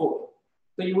hydrophobic.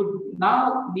 So you would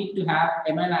now need to have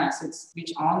amino acids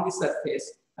which on the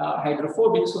surface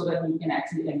hydrophobic so that you can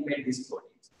actually embed these proteins.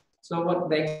 So what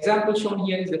the example shown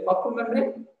here is the purple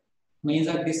membrane, means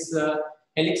that this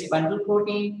helix bundle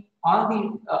protein on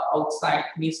the outside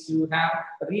needs to have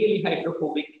really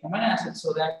hydrophobic amino acids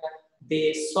so that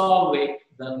they solvate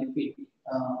the lipid,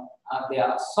 they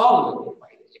are solvable by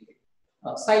the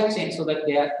lipid side chain so that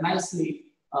they are nicely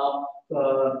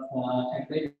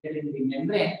embedded in the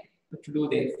membrane to do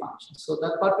their function. So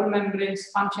the purple membrane's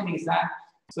function is that,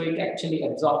 so it actually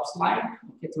absorbs light,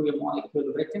 okay, through a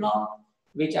molecule retinol,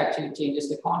 which actually changes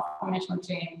the conformational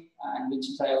chain and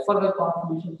which drive further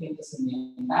conformation changes in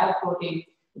the entire protein,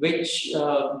 which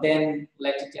then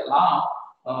let it allow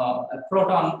a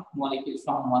proton molecule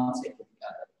from one side to the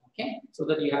other. Okay, so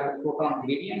that you have a proton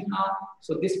gradient now.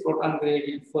 So this proton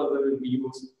gradient further will be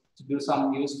used to do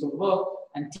some useful work,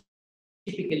 and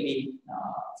typically,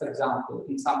 for example,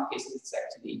 in some cases, it's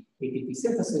actually ATP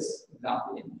synthesis, for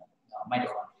example, in mitochondria.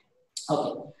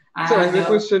 Okay. And, so, as a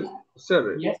question,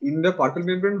 sir, yes? in the purple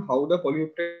membrane, how the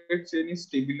polypeptide chain is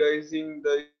stabilizing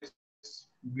the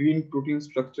green protein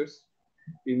structures.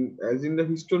 As in the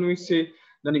histone, we say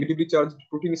the negatively charged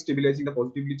protein is stabilizing the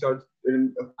positively charged.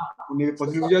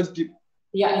 Positively charged.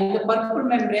 Yeah, in the purple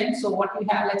membrane. So what we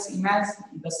have, let's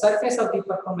imagine the surface of the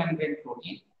purple membrane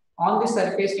protein. On the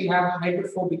surface, you have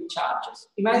hydrophobic charges.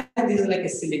 Imagine this is like a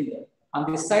cylinder.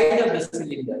 On the side of the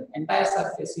cylinder, entire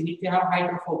surface, you need to have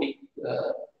hydrophobic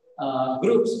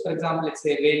groups. For example, let's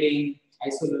say valine,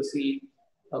 isoleucine,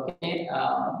 okay,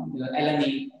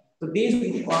 alanine. So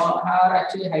these are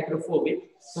actually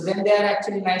hydrophobic. So then they are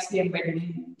actually nicely embedded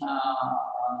in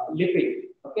lipid.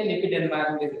 Okay, lipid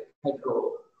environment is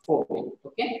hydrophobic.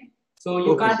 Okay. So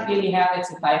you can't really have, let's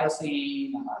say,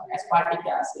 tyrosine, aspartic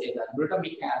acid,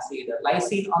 glutamic acid,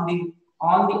 lysine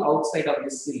on the outside of the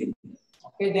cylinder.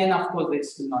 Okay, then of course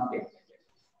this will not be embedded.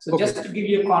 So just to give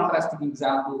you a contrasting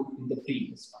example in the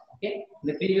previous one. Okay,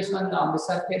 the previous one on the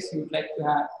surface you would like to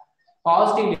have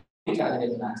positively charged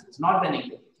amino acids, not the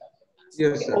negatively charged.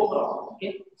 Yes, sir. Overall.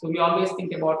 Okay, so we always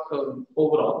think about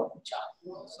overall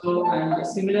charge. So and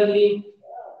similarly.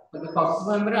 The purple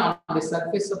membrane on the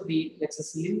surface of the, let's say,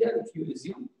 cylinder, if you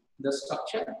assume the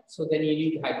structure, so then you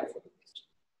need hydrophobic.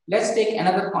 Let's take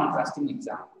another contrasting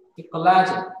example, the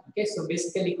collagen. Okay, so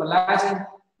basically collagen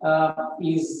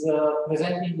is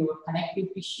present in your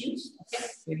connective tissues.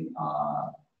 Okay,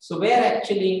 so where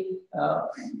actually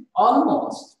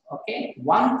almost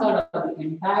 1/3 of the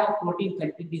entire protein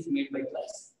content is made by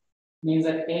glycine. Means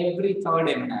that every third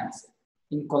amino acid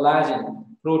in collagen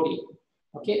protein,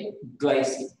 okay,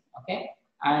 glycine. Okay,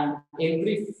 and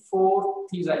every 4th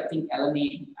is, I think,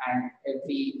 alanine, and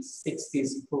every 6th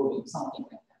is proline, something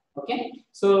like that. Okay,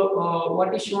 so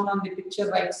what is shown on the picture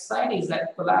right side is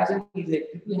that collagen is a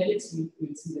triple helix. We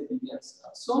will see the details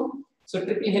soon. So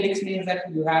triple helix means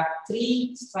that you have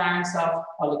 3 strands of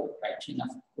polypeptide chain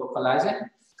of collagen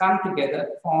come together,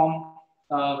 form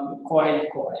coil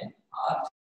or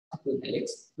triple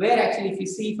helix. Where actually, if you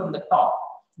see from the top,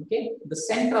 okay, the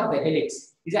center of the helix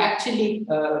is actually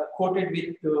coated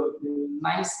with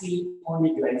nicely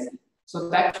only glycine. So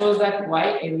that shows that why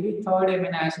every third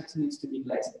amino acid needs to be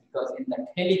glycine, because in that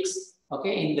helix,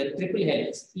 okay, in the triple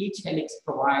helix, each helix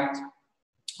provides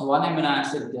one amino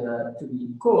acid to be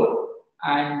core,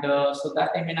 and so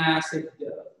that amino acid,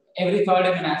 every third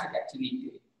amino acid actually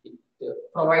it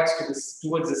provides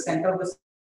towards the center of the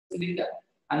cylinder,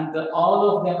 and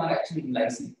all of them are actually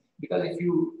glycine. Because if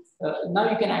you now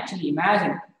you can actually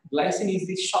imagine glycine is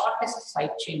the shortest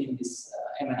side chain in this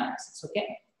amino acids, okay?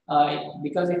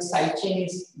 Because its side chain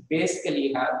is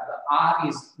basically R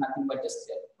is nothing but just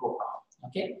a proton,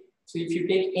 okay? So if you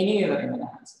take any other amino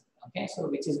acid, okay, so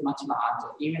which is much larger,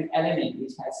 even alanine,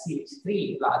 which has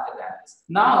CH3 larger than this.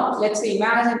 Now, let's say,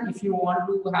 imagine if you want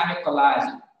to have a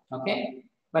collagen, okay?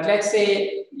 But let's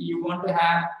say you want to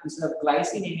have, instead of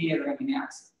glycine, any other amino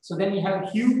acid. So then you have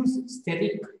huge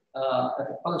steric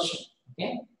repulsion,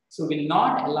 okay? So will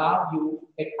not allow you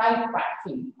a tight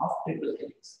packing of triple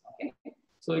helix. Okay,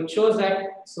 so it shows that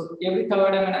every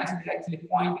third amino acid is actually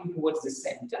pointing towards the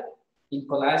center in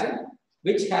collagen,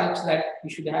 which helps that you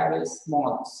should have a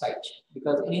small side chain,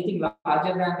 because anything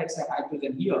larger than, let's say,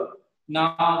 hydrogen here,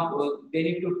 now they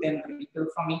need to then repel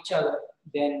from each other.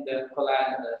 Then the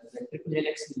collagen, the triple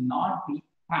helix will not be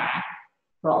packed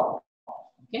properly.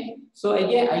 Okay, so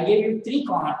again, I gave you 3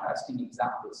 contrasting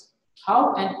examples.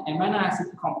 How an amino acid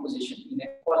composition in a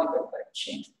polypeptide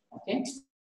chain, okay,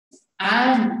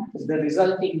 and the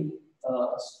resulting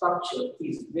structure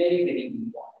is very, very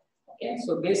important. Okay,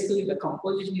 so basically the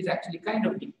composition is actually kind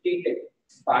of dictated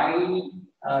by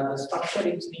the structure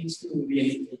it needs to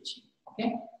really achieve. Okay,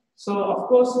 so of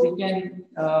course we can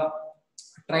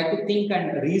try to think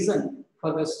and reason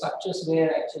for the structures where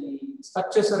actually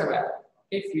structures are available.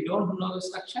 Okay, if you don't know the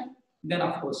structure, then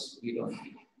of course we don't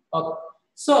need it. Okay.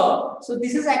 So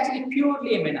this is actually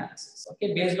purely amino acids,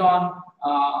 okay, based on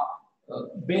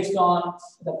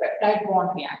the peptide bond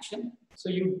reaction. So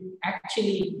you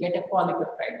actually get a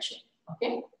polypeptide chain,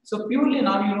 okay. So purely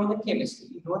now you know the chemistry,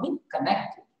 you know the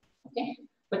connective, okay.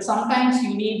 But sometimes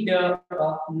you need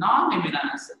non-amino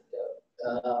acid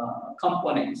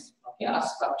components, okay, or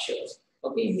structures,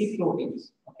 okay, in the proteins,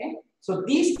 okay. So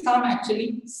these come actually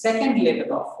second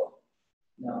level of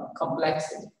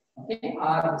complexity. Okay,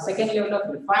 or second level of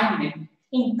refinement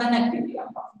in connectivity,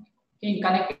 in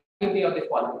connectivity of the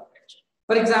polypeptide chain.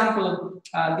 For example,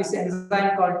 this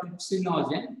enzyme called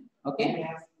trypsinogen. Okay,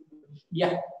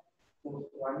 yeah.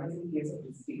 What is the case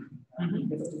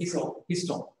of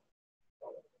Histone.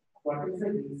 What is the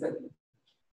reason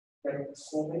that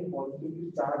so many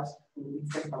positively charged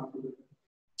proteins can come together?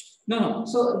 No.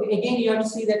 So again, you have to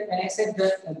see that when I said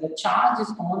that the charge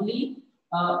is only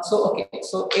so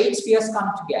 8 spheres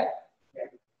come together.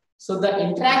 So the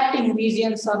interacting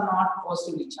regions are not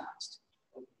positively charged.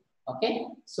 Okay,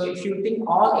 so if you think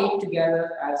all 8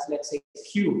 together as, let's say,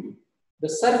 cube, the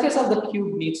surface of the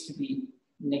cube needs to be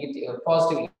negative or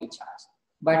positively charged,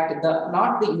 but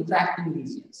not the interacting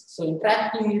regions. So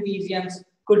interacting regions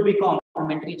could be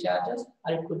complementary charges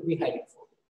or it could be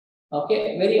hydrophobic.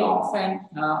 Okay, very often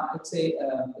it's a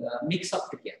mix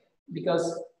up together,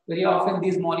 because very often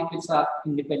these molecules are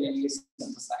independently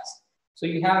synthesized. So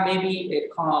you have maybe a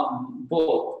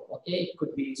both. Okay, it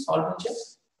could be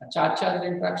solvent-charged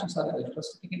interactions or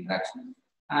electrostatic interaction,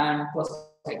 and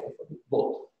hydrophobic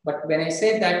both. But when I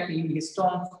say that in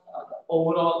histones, the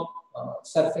overall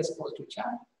surface positive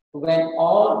charge, when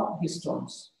all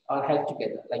histones are held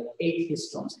together, like 8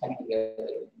 histones held together.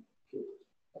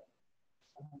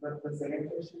 But the second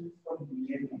question is for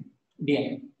DNA.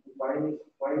 DNA. Why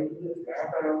the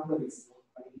gap around the histone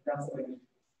in terms of energy?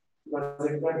 Because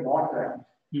if they're not wrapped,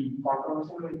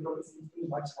 conformational electrons seems to be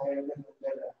much higher than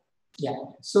they're wrapped. Yeah.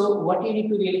 So what you need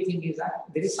to really think is that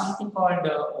there is something called,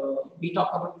 we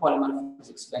talk about polymer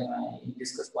physics when I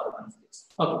discuss polymer physics.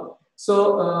 Okay. So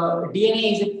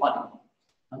DNA is a polymer.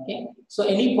 Okay. So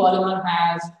any polymer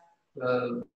has,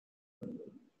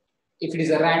 if it is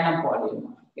a random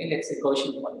polymer, okay, let's say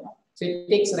Gaussian polymer, so it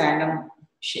takes random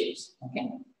shapes. Okay.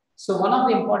 So one of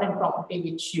the important property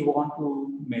which you want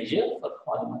to measure for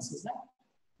polymers is that,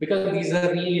 because these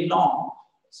are really long,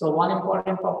 so one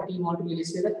important property you want to really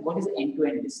say that what is the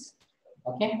end-to-end distance.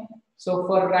 Okay. So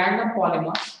for random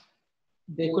polymers,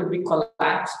 they could be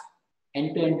collapsed.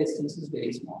 End-to-end distance is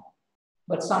very small.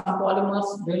 But some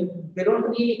polymers, they don't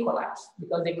really collapse,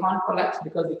 because they can't collapse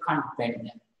because they can't bend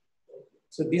them.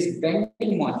 So this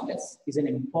bending modulus is an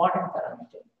important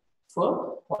parameter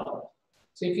for polymer.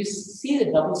 So if you see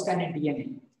the double-stranded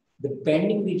DNA, the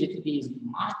bending rigidity is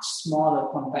much smaller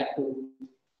compared to,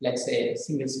 let's say,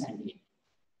 single-strand DNA.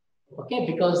 Okay,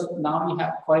 because now we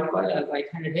have coil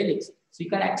right-handed helix, so you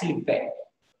can actually bend,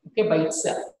 okay, by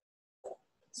itself.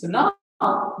 So now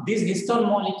these histone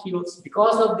molecules,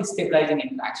 because of the stabilizing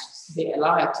interactions, they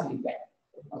allow actually bend.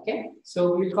 Okay,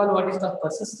 so we'll call what is the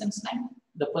persistence length.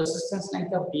 The persistence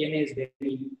length of DNA is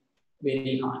very,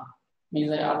 very high. Means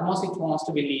that almost it wants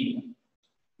to be linear.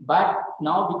 But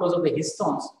now because of the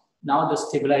histones, now the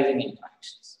stabilizing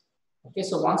interactions. Okay,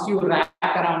 so once you wrap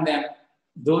around them,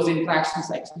 those interactions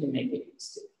actually make it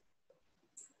stable.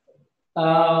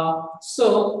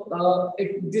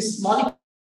 This molecule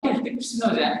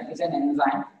trypsinogen is an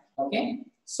enzyme. Okay,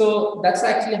 so that's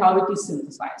actually how it is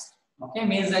synthesized. Okay,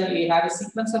 means that we have a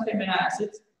sequence of amino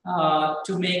acids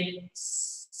to make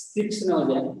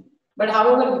trypsinogen, but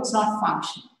however, it's not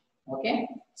functional. Okay,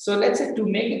 so let's say to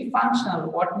make it functional,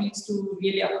 what needs to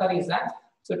really occur is that,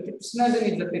 so trypsinogen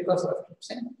is the precursor of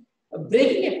trypsin.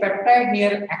 Breaking a peptide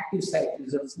near active site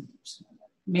results in trypsinogen.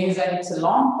 Means that it's a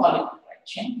long polypeptide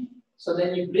chain. So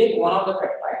then you break one of the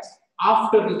peptides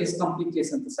after it is completely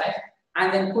synthesized,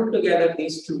 and then put together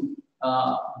these two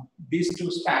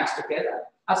strands together.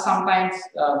 Or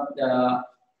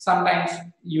sometimes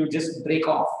you just break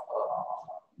off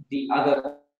the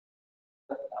other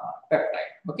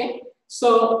peptide. Okay,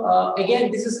 so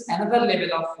again, this is another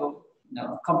level of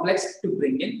complexity to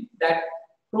bring in, that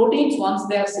proteins, once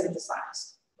they are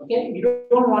synthesized, okay, you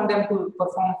don't want them to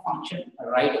perform function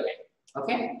right away.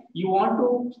 Okay, you want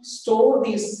to store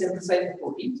these synthesized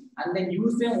proteins and then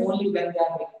use them only when they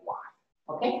are required.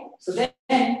 Okay, so then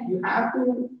you have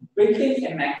to build in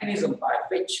a mechanism by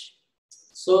which,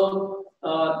 so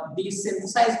these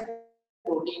synthesized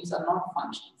proteins are not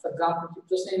functional. For example,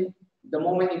 tryptophan, the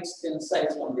moment it's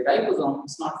synthesized on the ribosome,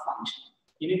 it's not functional.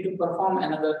 You need to perform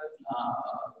another,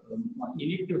 you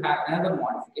need to have another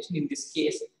modification. In this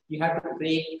case, you have to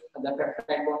break the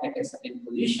peptide bond at a certain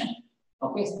position.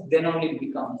 Okay, so then only it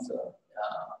becomes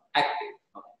active.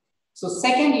 Okay. So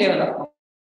second level of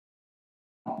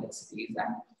complexity is that,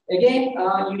 again,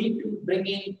 you need to bring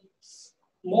in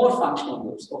more functional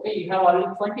groups. Okay, you have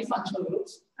already 20 functional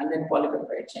groups and then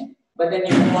polypeptide chain, but then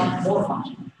you want more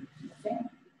functional. Okay.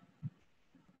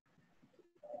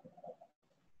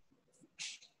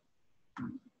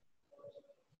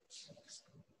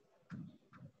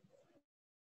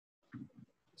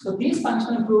 So these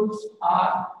functional groups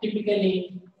are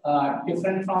typically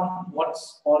different from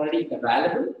what's already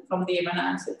available from the amino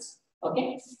acids.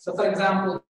 Okay, so for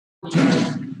example,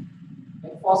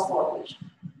 phosphorylation.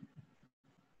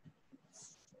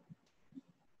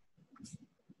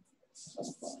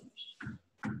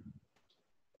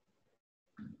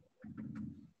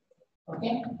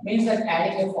 Okay, means that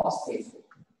adding a phosphate.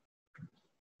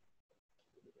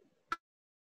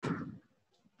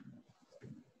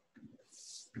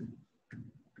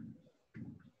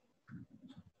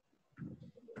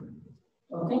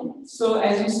 Okay, so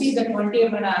as you see the 20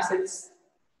 amino acids,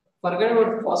 forget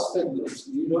about phosphate groups.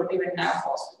 You don't even have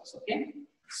phosphates. Okay,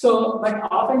 so but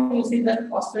often you see that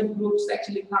phosphate groups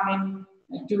actually come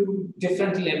in to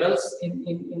different levels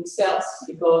in cells,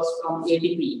 because from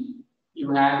ATP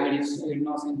you have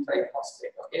adenosine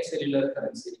triphosphate. Okay, cellular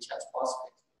currency which has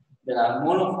phosphate. There are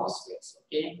monophosphates.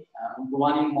 Okay,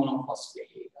 guanine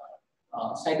monophosphate,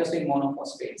 cytosine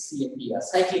monophosphate, CMP,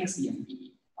 cyclic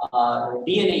CMP,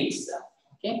 DNA itself.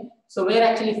 Okay, so where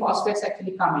actually phosphates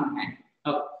actually come in hand.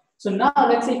 Okay. So now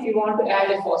let's say if you want to add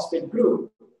a phosphate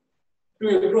group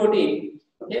to a protein,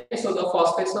 okay, so the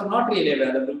phosphates are not really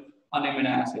available on amino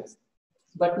acids.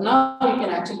 But now you can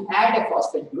actually add a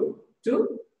phosphate group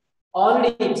to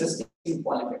already existing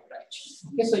polypeptide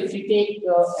chain. Okay, so if you take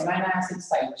amino acid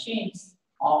side chains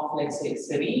of, let's say,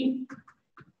 serine,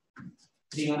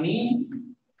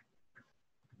 threonine,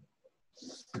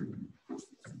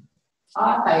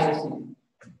 or tyrosine.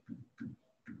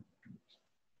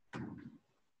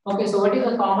 Okay, so what is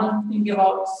the common thing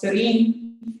about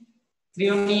serine,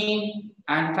 threonine,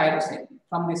 and tyrosine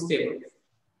from this table?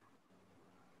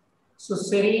 So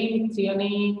serine,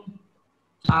 threonine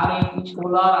are in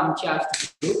polar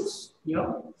uncharged groups,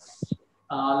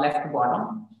 left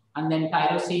bottom, and then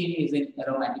tyrosine is in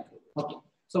aromatic group. Okay,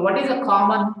 so what is a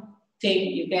common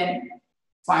thing you can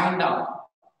find out?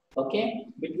 Okay,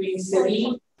 between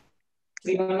serine,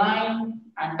 threonine,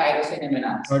 and tyrosine amino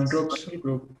acids. Hydroxyl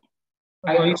group.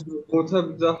 Both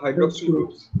have the hydroxyl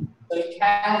groups. So it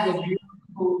has a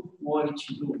beautiful OH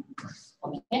group.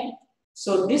 Okay,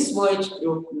 so this OH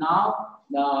group now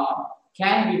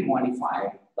can be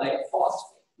modified by a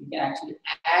phosphate. You can actually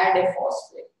add a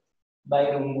phosphate by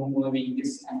removing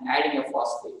this and adding a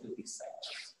phosphate to this side.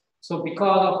 So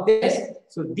because of this,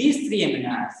 so these three amino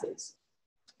acids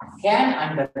can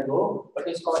undergo what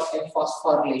is called a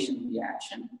phosphorylation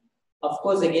reaction. Of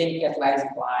course, again,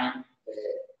 catalyzed by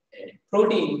a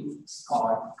protein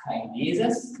called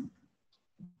kinases.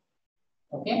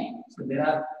 Okay, so there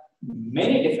are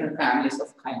many different families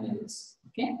of kinases.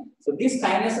 Okay, so these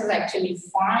kinases actually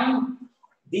find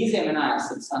these amino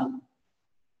acids on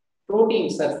protein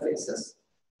surfaces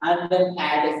and then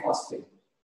add a phosphate.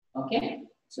 Okay,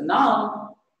 so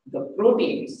now the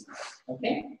proteins,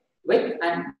 okay, with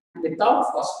and without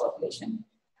phosphorylation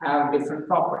have different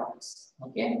properties.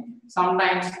 Okay,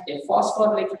 sometimes a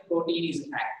phosphorylated protein is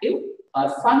active or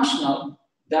functional,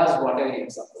 does whatever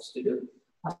it's supposed to do.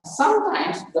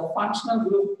 Sometimes the functional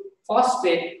group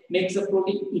phosphate makes the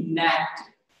protein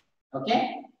inactive.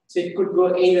 Okay, so it could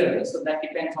go either way. So that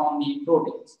depends on the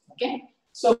proteins. Okay,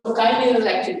 so kinases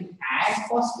actually add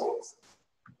phosphates.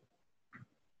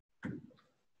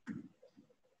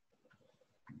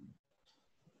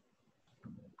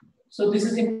 So this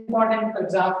is important, for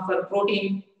example, for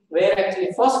protein where actually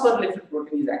phosphorylated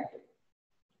protein is active.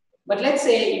 But let's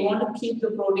say you want to keep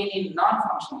the protein in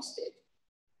non-functional state.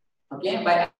 Okay,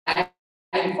 by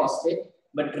adding phosphate,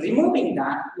 but removing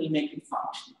that will make it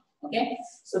functional. Okay,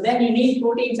 so then you need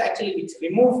proteins actually which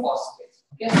remove phosphates.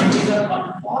 Okay, so these are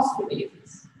called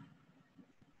phosphatases.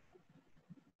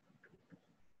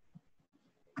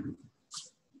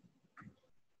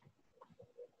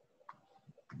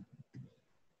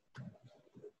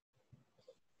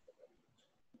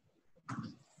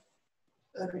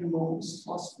 Removes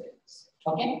phosphates.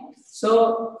 Okay,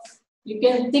 so you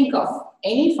can think of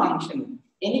any function,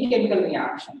 any chemical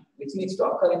reaction which needs to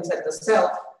occur inside the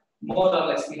cell. More or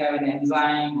less, we have an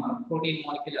enzyme or protein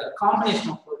molecule, or a combination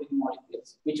of protein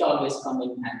molecules, which always come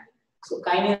in handy. So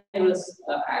kinases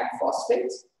add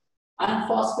phosphates, and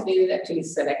phosphatases actually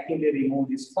selectively remove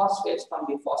these phosphates from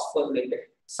the phosphorylated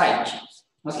side chains.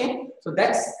 Okay, so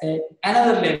that's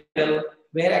another level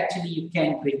where actually you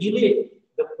can regulate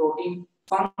the protein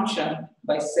function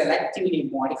by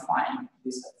selectively modifying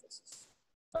the surfaces.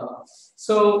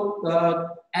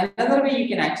 Another way you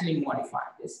can actually modify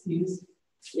this is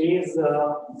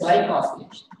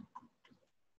glycosylation.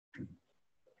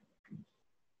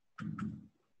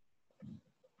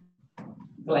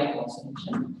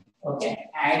 Glycosylation. Okay,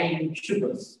 adding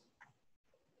sugars.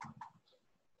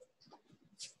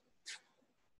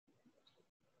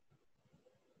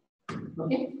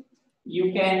 Okay,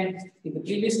 you can, in the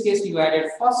previous case, you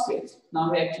added phosphates.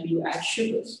 Now actually you add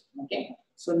sugars. Okay,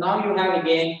 so now you have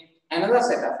again another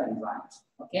set of enzymes.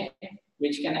 Okay,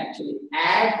 which can actually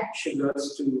add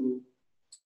sugars to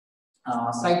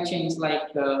side chains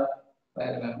like, if I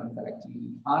remember correctly,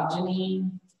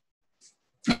 arginine,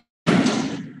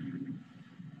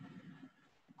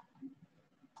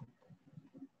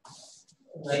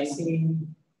 lysine,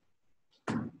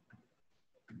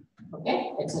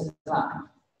 okay, etc.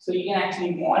 So you can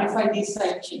actually modify these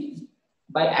side chains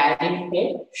by adding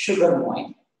a sugar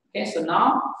moiety. Okay, so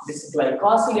now this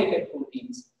glycosylated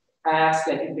proteins have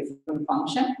slightly different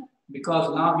function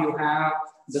because now you have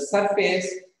the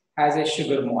surface has a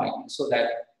sugar moiety, so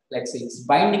that let's say its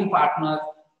binding partner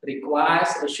requires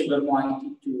a sugar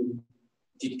moiety to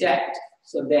detect.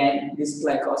 So then this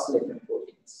glycosylated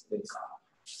proteins will come.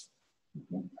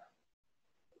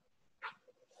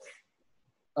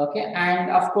 Okay,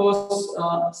 and of course,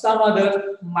 some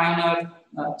other minor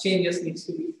changes needs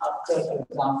to be occurred. For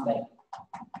example, like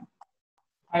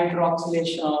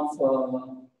hydroxylation of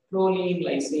proline,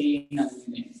 lysine, and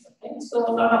okay. So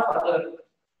a lot of other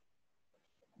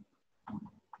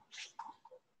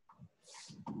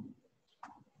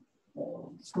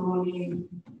proline.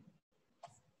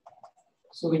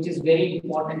 So which is very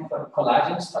important for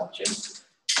collagen structure.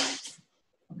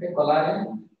 Okay,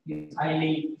 collagen is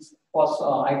highly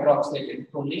hydroxylated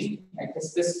proline at a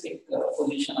specific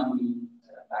position on the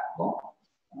backbone.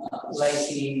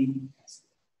 Lysine.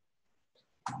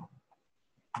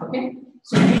 Okay,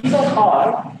 so these are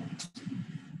all.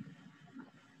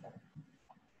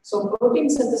 So protein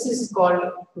synthesis is called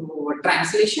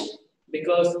translation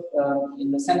because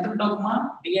in the central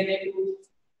dogma, DNA to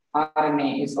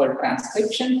RNA is called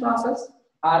transcription process.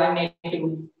 RNA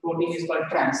to protein is called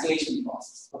translation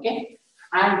process. Okay,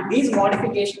 and these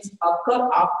modifications occur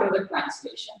after the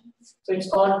translation. So it's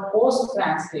called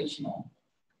post-translational.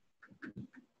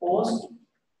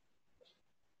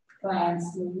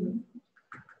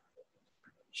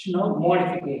 Post-translational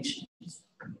modifications.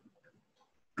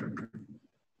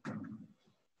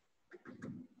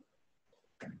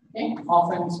 Okay,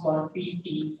 often it's called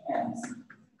PTMs.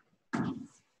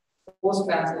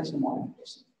 Post-translation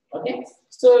modification. Okay,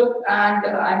 so and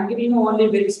I'm giving you only a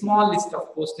very small list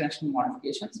of post-translation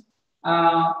modifications.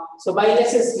 So by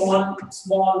let's say small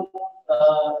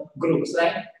groups,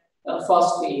 right?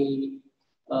 Phosphate,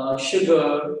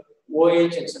 sugar,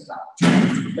 OH, etc.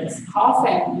 But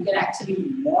often you can actually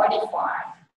modify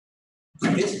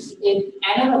this in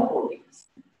another protein.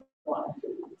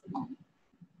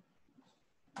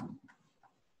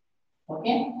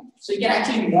 Okay, so you can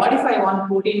actually modify one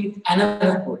protein with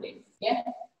another protein. Okay,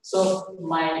 so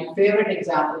my favorite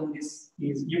example in this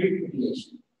is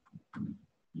ubiquitination.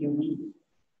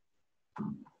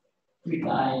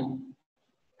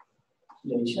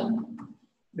 Ubiquitination,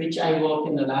 which I work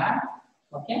in the lab.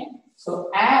 Okay, so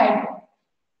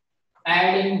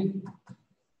adding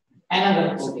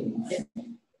another protein. Okay?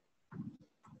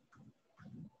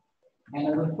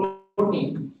 Another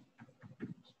protein.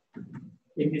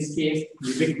 In this case,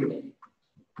 ubiquitin.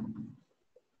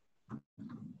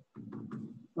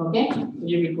 Okay,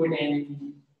 ubiquitin.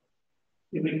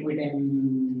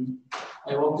 I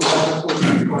work with other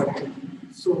proteins called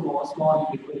SUMO, small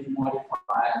ubiquitin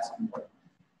modifiers.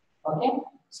 Okay,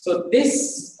 so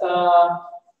this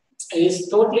is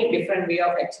totally different way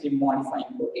of actually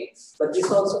modifying proteins, but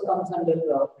this also comes under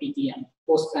PTM,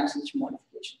 post-translation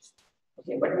modifications.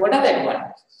 Okay, but what are the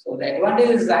advantages? So the advantage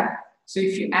is that so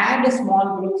if you add a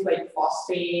small groups like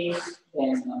phosphate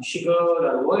and sugar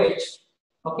or OH,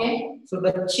 okay, so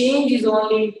the change is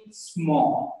only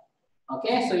small.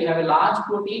 Okay, so you have a large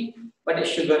protein, but a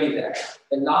sugar is there.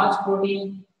 A large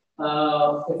protein,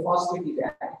 a phosphate is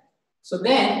there. So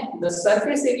then the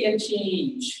surface area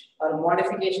change or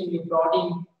modification you brought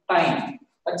in time,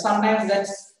 but sometimes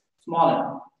that's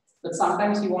smaller. But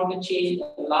sometimes you want to change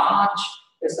a large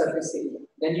surface area.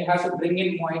 Then you have to bring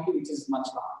in moiety which is much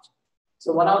larger.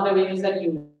 So one of the ways that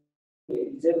you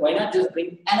why not just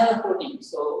bring another protein?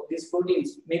 So these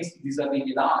proteins makes these are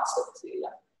really large surface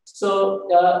area. So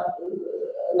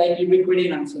like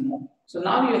ubiquitin and so on. So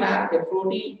now you have a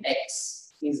protein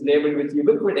X is labeled with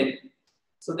ubiquitin.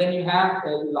 So then you have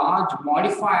a large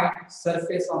modified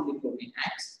surface on the protein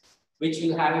X, which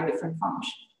will have a different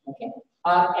function. Okay,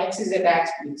 X is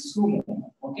attached with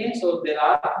SUMO. Okay, so there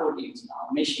are proteins now,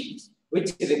 machines,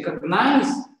 which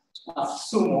recognize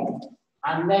SUMO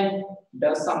and then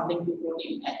does something to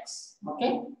protein X.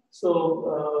 Okay,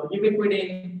 so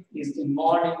ubiquitin is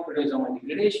involved in proteasomal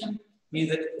degradation, means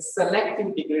that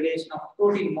selective degradation of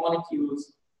protein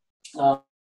molecules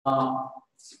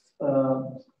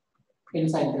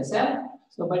inside the cell.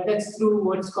 So, but that's through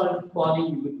what's called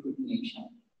polyubiquitination.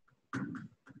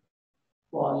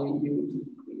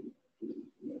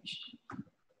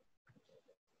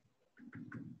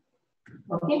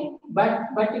 Okay, but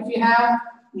if you have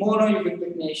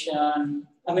monoubiquitination,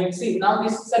 I mean, see now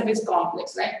this cell is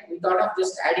complex, right? We thought of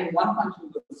just adding one functional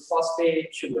group,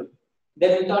 phosphate, sugar.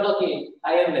 Then we thought, okay,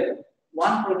 higher level,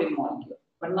 one protein molecule.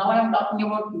 But now I'm talking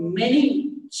about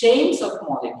many chains of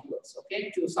molecules,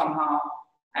 okay, to somehow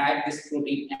add this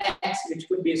protein X, which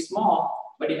could be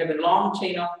small, but you have a long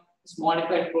chain of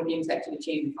modified proteins actually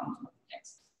change the function of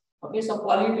X. Okay, so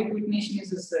polyubiquitination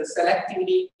is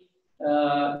selectively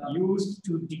used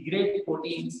to degrade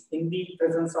proteins in the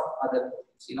presence of other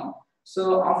proteins, you know.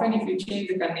 So often if you change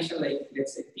the condition, like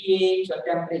let's say pH or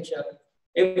temperature,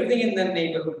 everything in the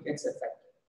neighborhood gets affected.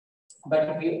 But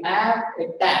if you add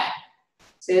a tag,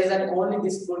 says that only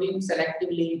this protein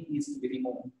selectively needs to be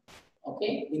removed,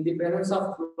 okay, in the presence of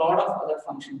a lot of other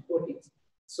functional proteins.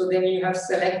 So then you have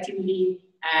selectively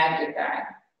add a tag,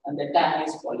 and the tag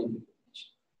is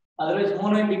polyubiquitination. Otherwise,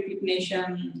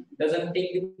 monoubiquitination doesn't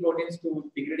take the proteins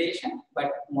to degradation,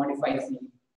 but modifies the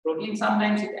protein.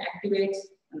 Sometimes it activates,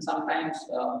 and sometimes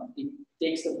it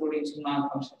takes the proteins to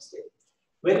non-functional state.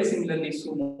 Very similarly,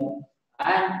 SUMO.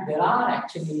 And there are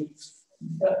actually,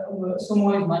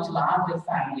 SUMO is much larger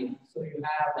family. So you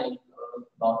have like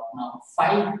about now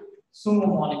 5 SUMO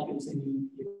molecules in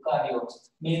eukaryotes.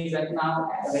 Means that now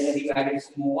whether you add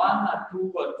SUMO 1 or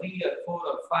 2 or 3 or 4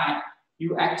 or 5,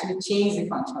 you actually change the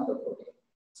function of the protein.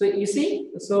 So you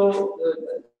see, so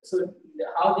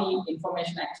how the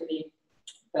information actually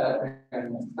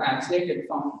translated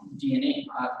from DNA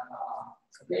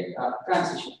are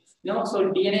transition. You know,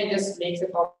 so DNA just makes a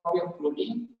copy of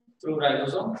protein through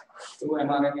ribosome, through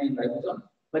mRNA and ribosome.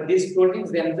 But these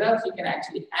proteins themselves, you can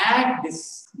actually add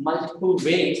this multiple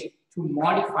ways to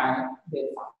modify their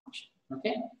function.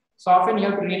 Okay, so often you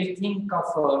have to really think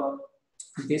of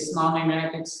this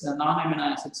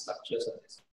non-amino acid structures of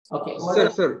this. Okay,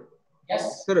 sir.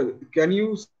 Yes, sir. Can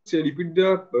you repeat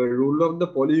the role of the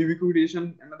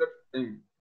polyubiquitination another time?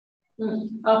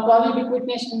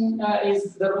 Polyubiquitination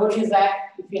is the role is that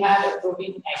if you have a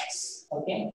protein X,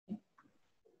 okay,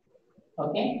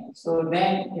 so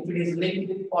then if it is linked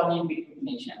with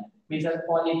polyubiquitination, means a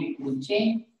polyubiquitin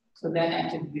chain, so then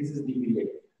actually this is degraded.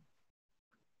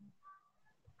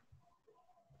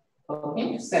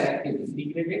 Okay, selectively,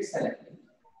 degraded selectively.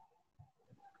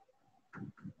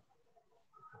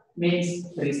 Means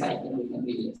recycle, we can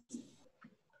read it.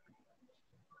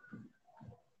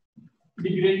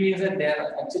 Degrade means that they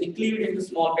are actually cleaved into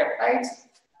small peptides.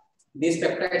 These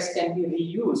peptides can be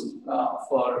reused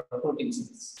for protein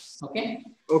synthesis. Okay.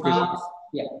 Okay.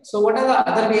 Yeah. So what are the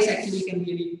other ways actually you can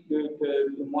really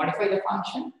modify the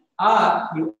function?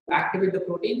 You activate the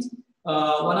proteins.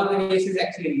 One of the ways is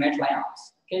actually metal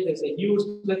ions. Okay. There's a huge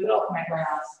plethora of metal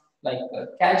ions like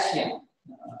calcium,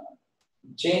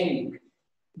 zinc,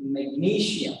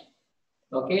 magnesium,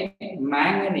 okay,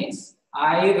 manganese,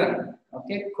 iron,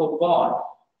 okay, cobalt,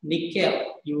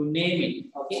 nickel, you name it.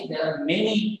 Okay, there are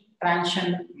many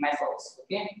transition methods.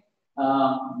 Okay,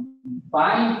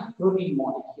 bind protein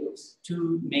molecules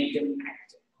to make them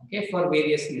active. Okay, for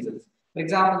various reasons. For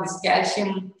example, this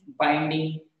calcium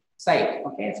binding site.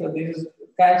 Okay, so this is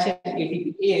calcium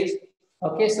ATPase.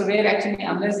 Okay, so where actually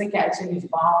unless the calcium is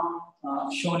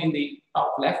bound, shown in the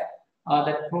top left,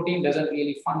 that protein doesn't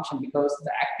really function because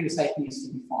the active site needs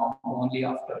to be formed only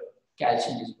after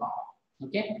calcium is bound.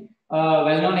 Okay,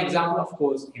 well-known example, of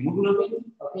course, hemoglobin.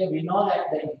 Okay, we know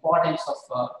that the importance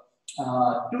of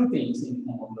two things in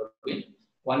hemoglobin.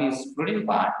 One is protein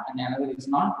part and another is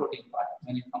non-protein part.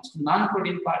 When it comes to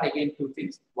non-protein part, again, two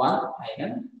things. One,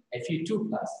 iron,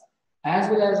 Fe2+, as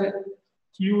well as a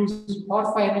huge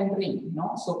porphyrin ring. You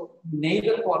know? So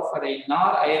neither porphyrin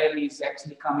nor iron is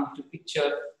actually coming to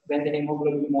picture when the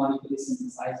hemoglobin molecule is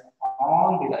synthesized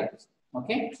on the ribosome.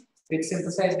 Okay, so it's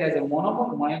synthesized as a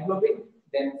monomer, myoglobin.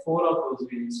 Then 4 of those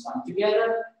rings come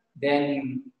together.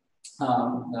 Then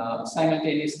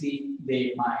simultaneously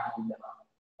they bind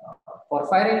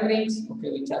porphyrin rings,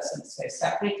 okay, which are synthesized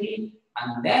separately,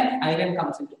 and then iron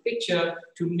comes into picture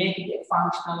to make it a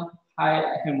functional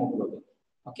high hemoglobin.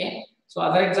 Okay, so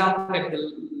other example at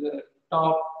the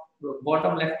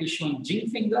bottom left is shown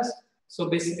zinc fingers. So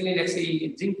basically, let's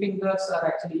say zinc fingers are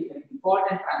actually an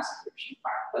important transcription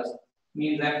factors.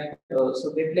 Means that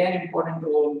so they play an important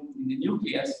role in the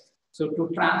nucleus. So to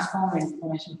transform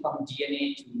information from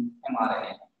DNA to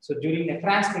mRNA. So during the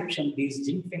transcription, these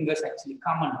zinc fingers actually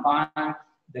come and bind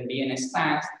the DNA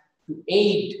strands to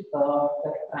aid the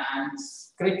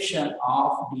transcription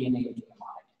of DNA into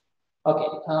mRNA. Okay,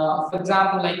 for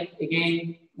example, like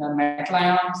again, metal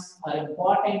ions are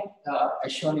important,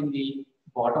 as shown in the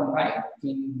bottom right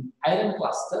in iron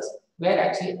clusters, where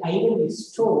actually iron is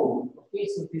stored. Okay,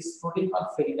 so this protein called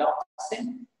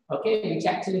ferridoxin, okay, which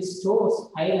actually stores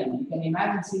iron. You can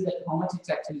imagine, see that how much it's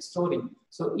actually storing.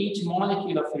 So each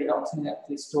molecule of ferridoxin is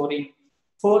actually storing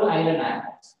 4 iron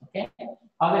atoms. Okay,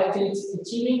 how actually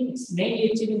it's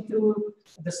mainly achieving through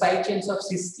the side chains of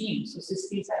cysteine. So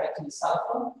cysteines are actually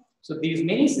sulfur, So these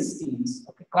many cysteines,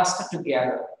 okay, cluster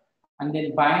together and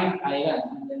then bind iron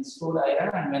and then store the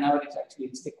iron, and whenever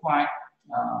it's required,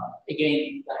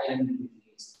 again the iron will be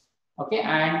released. Okay,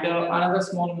 and another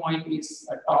small point is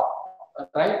top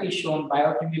right is shown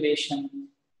bioaccumulation.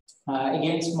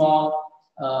 Again, small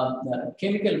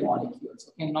chemical molecules,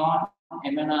 okay,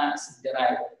 non-amino acid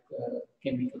derived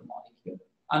chemical molecule.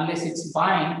 Unless it's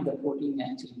bind, the protein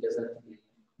actually doesn't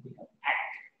act.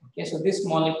 Okay, so this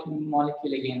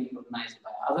molecule again recognized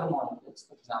by other molecules.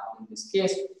 For example, in this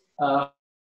case,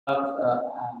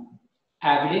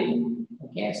 avidin.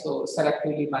 Okay, so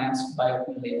selectively binds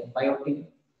biotin,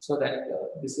 so that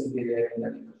this will be there in the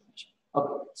information.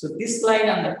 Okay, so this slide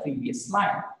and the previous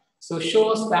slide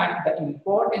shows that the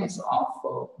importance of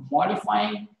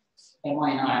modifying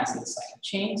amino acid side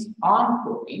chains on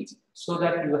proteins, so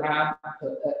that you have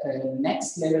a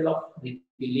next level of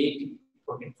regulating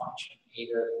protein function,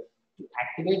 either to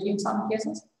activate in some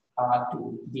cases or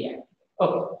to deactivate.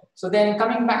 Okay, so then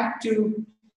coming back to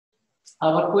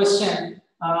our question,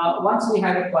 once we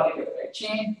have a polypeptide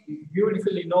chain, we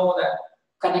beautifully know that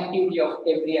connectivity of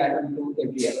every atom to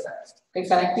every other atom. Okay,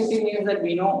 connectivity means that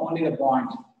we know only the bond.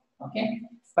 Okay,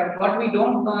 but what we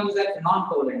don't know is that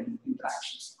non-covalent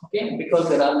interactions. Okay, because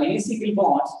there are many single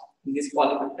bonds in this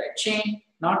polypeptide chain,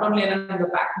 not only along the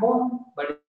backbone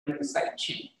but in the side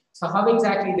chain. So how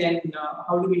exactly then?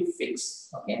 How do we fix?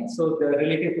 Okay, so the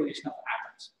relative position of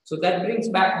atoms. So that brings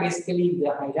back basically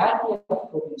the hierarchy of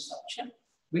protein structure,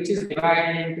 which is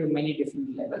divided into many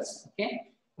different levels.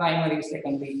 Okay, primary,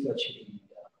 secondary, tertiary,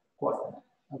 quaternary.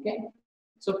 Okay.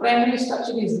 So primary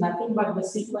structure is nothing but the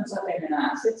sequence of amino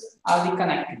acids or the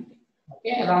connectivity,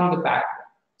 okay, along the backbone.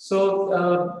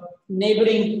 So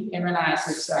neighboring amino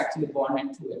acids are actually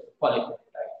bonded to a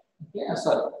polypeptide, okay,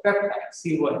 peptide,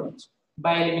 COH,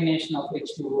 by elimination of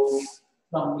H2O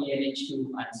from the NH2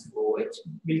 and COH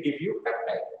will give you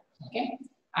peptide, okay.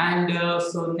 And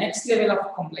so next level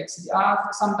of complexity are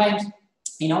sometimes,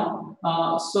 you know,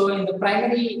 so in the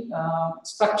primary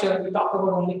structure we talk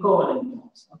about only covalent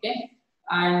bonds, okay.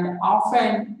 And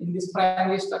often in this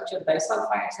primary structure,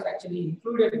 disulfides are actually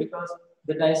included because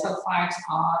the disulfides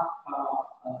are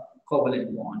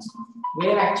covalent bonds,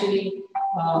 where actually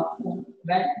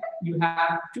when you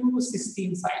have two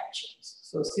cysteine side chains.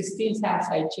 So cysteines have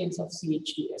side chains of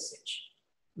CH2SH.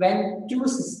 When two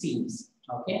cysteines,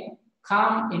 okay,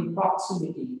 come in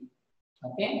proximity,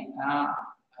 okay,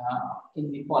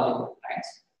 in the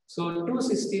polypeptides, so two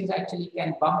cysteines actually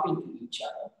can bump into each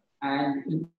other, and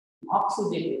in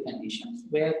oxidative conditions,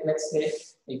 where let's say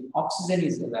if oxygen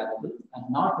is available and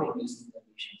not reducing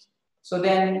conditions, so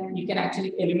then you can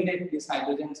actually eliminate these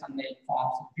hydrogens and then it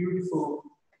forms a beautiful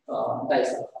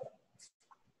disulfide.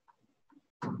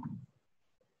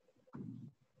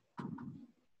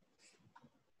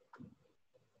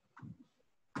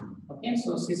 Okay,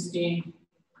 so cysteine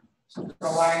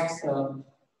provides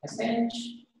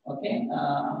SH. Okay,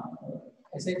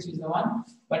 SH is the one,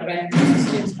 but when two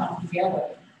cysteines come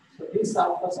together, so these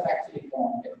sulfurs are actually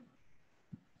bonded.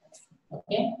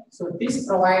 Okay, so this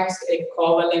provides a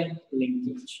covalent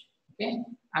linkage. Okay,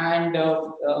 and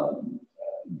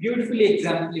beautifully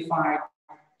exemplified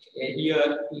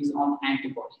here is on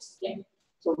antibodies. Okay,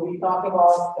 so we talk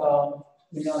about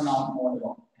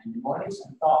non-molar antibodies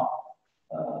on top,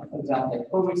 for example, like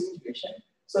COVID situation.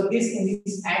 So in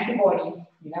this antibody,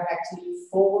 we have actually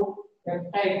 4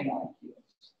 peptide molecules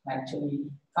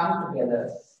actually come together,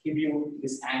 give you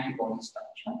this antibody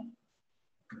structure.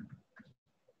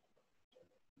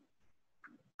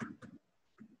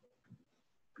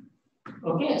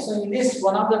 Okay, so in this,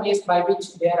 one of the ways by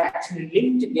which they are actually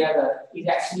linked together is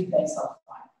actually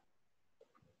disulfide.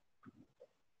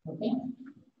 Okay.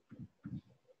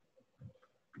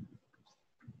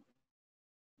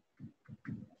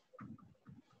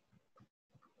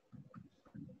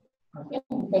 Okay,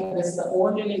 because this is the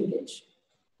only linkage.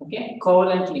 Okay,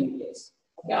 covalent linkage.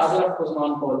 Okay, other of course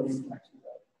non-covalent interaction.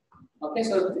 Okay,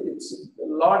 so it's a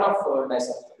lot of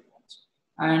disulfide bonds,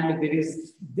 and there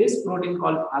is this protein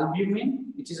called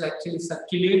albumin, which is actually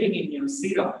circulating in your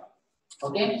serum.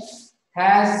 Okay,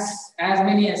 has as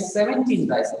many as 17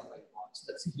 disulfide bonds.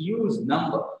 That's a huge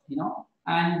number, you know.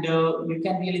 And you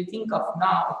can really think of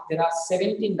now if there are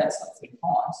 17 disulfide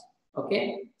bonds.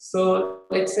 Okay, so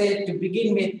let's say to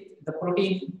begin with, the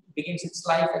protein begins its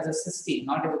life as a cysteine,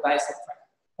 not as a disulfide.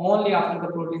 Only after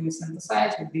the protein is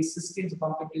synthesized, with these cysteines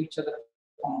bump into each other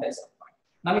from disulfide.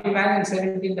 Now imagine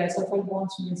 17 disulfide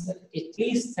bonds means that at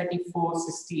least 34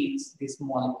 cysteines this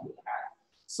molecule has.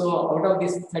 So out of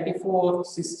these 34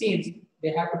 cysteines,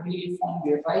 they have to really form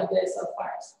the right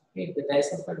disulfides. Okay, if the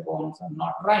disulfide bonds are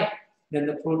not right, then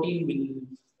the protein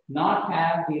will not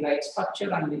have the right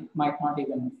structure and it might not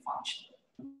even function.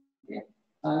 Okay.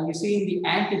 You see in the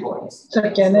antibodies.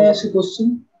 Sir, can I ask a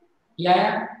question?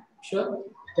 Yeah, sure.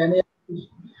 Can I?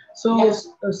 So, yes.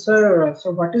 Sir,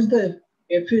 so what is the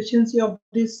efficiency of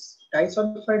this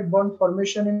disulfide bond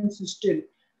formation in cysteine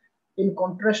in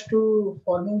contrast to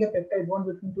forming a peptide bond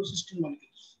between two cysteine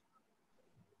molecules?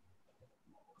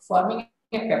 Forming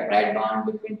a peptide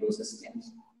bond between two cysteines?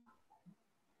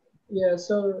 Yeah,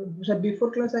 so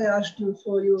before class I asked you,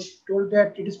 so you told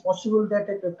that it is possible that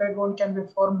a peptide bond can be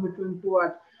formed between two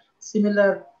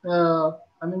similar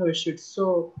amino acids.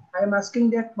 So I am asking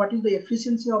that what is the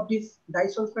efficiency of this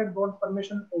disulfide bond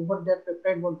formation over that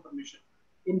peptide bond formation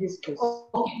in this case?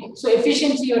 Okay, so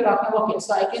efficiency you're talking about. Okay,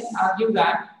 so I can argue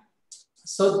that.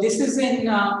 So this is in,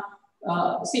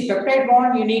 see, peptide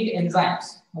bond, you need enzymes.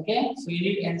 Okay, so you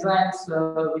need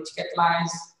enzymes which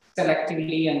catalyze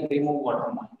selectively and remove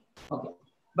water molecule. Okay,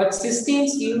 but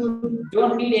cysteines, you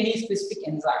don't need any specific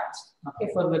enzymes.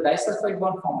 Okay, for the disulfide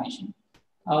bond formation.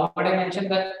 What I mentioned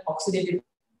that oxidative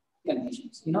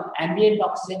conditions, ambient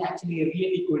oxygen actually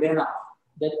really good enough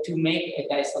that to make a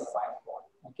disulfide bond.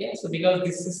 Okay, so because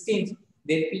these cysteines,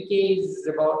 their pK is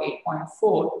about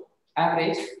 8.4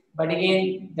 average, but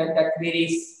again that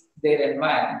varies their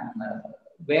environment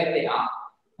where they are,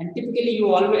 and typically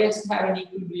you always have an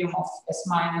equilibrium of S-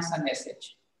 and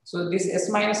SH. So this S-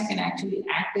 can actually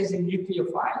act as a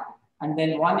nucleophile, and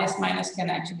then one S- can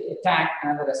actually attack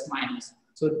another S-.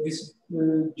 So this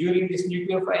during this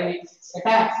nucleophile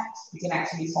attack, you can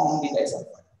actually form the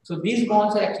disulfide. So these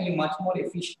bonds are actually much more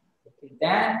efficient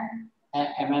than an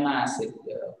amino acid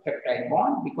peptide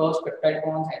bond, because peptide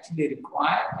bonds actually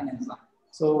require an enzyme.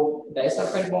 So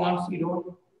disulfide bonds, you don't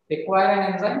require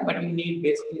an enzyme, but you need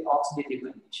basically oxidative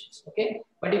conditions. Okay,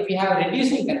 but if you have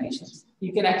reducing conditions,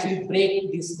 you can actually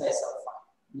break this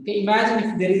disulfide. Okay, imagine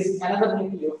if there is another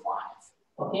nucleophile.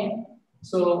 Okay,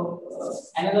 so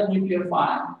another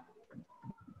nucleophile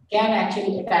can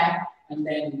actually attack, and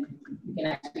then you can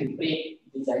actually break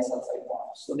the disulfide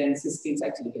bonds. So then cysteines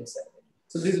actually get separated.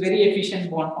 So this is very efficient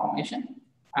bond formation,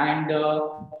 and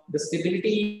the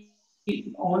stability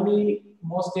only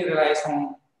mostly relies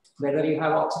on whether you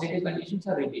have oxidative conditions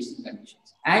or reducing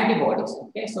conditions. Antibodies,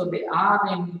 okay, so they are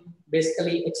in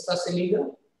basically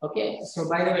extracellular. Okay, so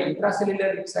by the way,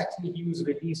 intracellular, it's actually huge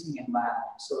reducing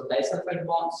environment. So disulfide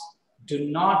bonds do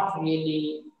not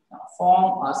really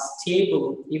form a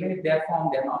stable, even if they are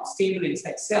formed, they're not stable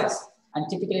inside cells. And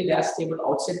typically they are stable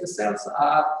outside the cells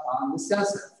or on the cell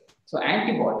surface. So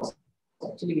antibodies,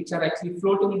 actually, which are actually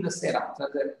floating in the serum. So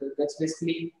that's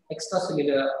basically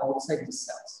extracellular outside the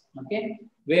cells. Okay,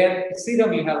 where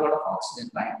serum you have a lot of oxygen,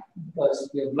 right? Because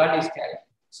your blood is carried.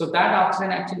 So that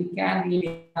oxygen actually can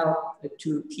really help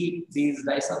to keep these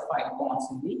disulfide bonds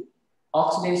in the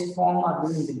oxidized form or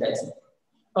during the disulfide.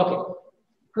 Okay,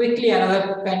 quickly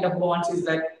another kind of bonds is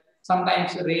that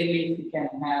sometimes rarely you can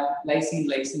have lysine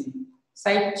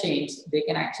side chains. They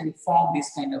can actually form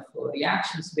these kind of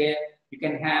reactions where you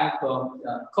can have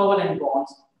covalent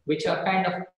bonds which are kind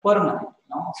of permanent.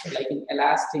 So like in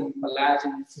elastin,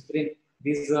 collagen, fibrin,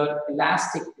 these are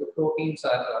elastic proteins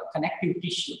or connective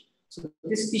tissue. So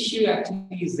this tissue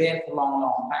actually is there for a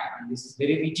long time, and this is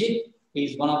very rigid.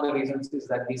 Is one of the reasons is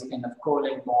that these kind of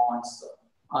covalent bonds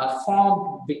are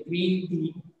formed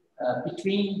between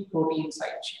protein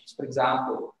side chains. For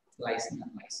example, lysine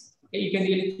and lysine. Okay, you can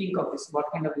really think of this. What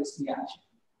kind of this reaction?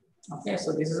 Okay,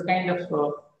 so this is a kind of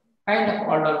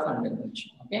Aldolf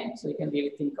convention. Okay, so you can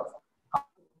really think of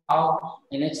how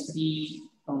NH3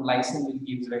 from lysine will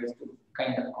give rise to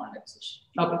kind of condensation.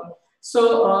 Okay,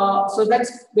 so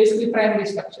that's basically primary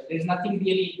structure. There is nothing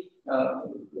really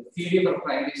theory about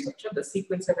primary structure. The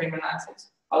sequence of amino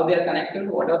acids, how they are connected,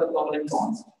 what are the covalent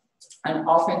bonds, and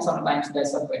often sometimes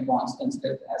disulfide bonds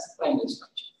considered as primary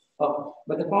structure. Okay,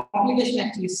 but the complication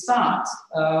actually starts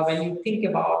when you think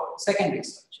about secondary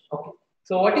structure. Okay,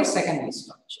 so what is secondary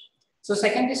structure? So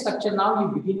secondary structure, now you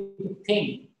begin to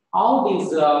think how these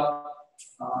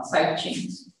side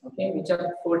chains, okay, which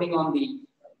are floating on the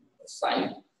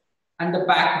side, and the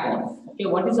backbone. Okay,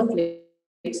 what is the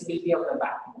flexibility of the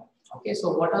backbone? Okay,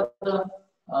 so what are the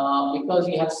because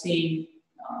you have seen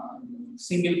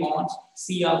single bonds,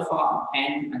 C alpha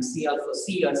N and C alpha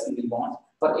C are single bonds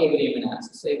for every amino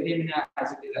acid. So every amino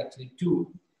acid is actually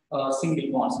two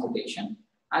single bonds rotation.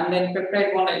 And then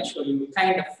peptide bond, I'll show you,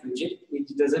 kind of rigid, which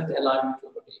doesn't allow you to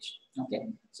rotation. Okay,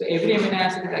 so every amino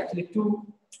acid is actually two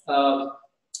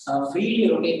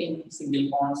freely rotating single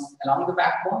bonds along the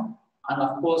backbone. And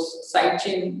of course, side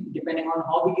chain, depending on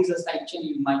how big is the side chain,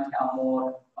 you might have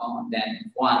more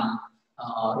than one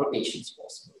rotations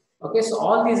possible. Okay, so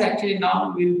all these actually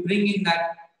now will bring in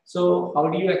that So how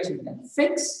do you actually then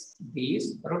fix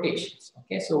these rotations?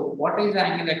 Okay, so what is the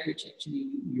angle at which actually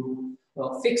you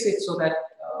fix it so that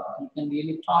you can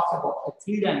really talk about a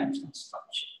three-dimensional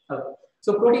structure? So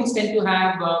proteins tend to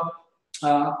have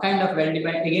kind of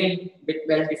well-defined, again,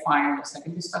 well-defined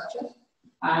secondary structure,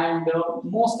 and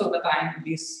most of the time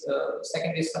these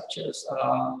secondary structures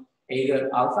are either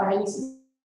alpha helices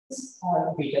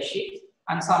or beta sheets,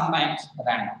 and sometimes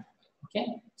random. Okay,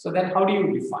 so then how do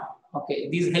you define? Okay,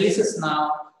 these helices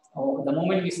now, the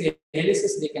moment we say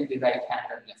helices, they can be right hand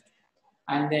or left.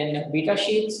 And then beta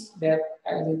sheets, they're,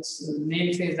 as its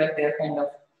name says, that they're kind of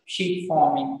sheet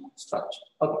forming structure.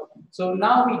 Okay, so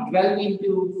now we delve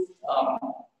into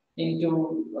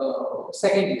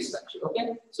secondary structure.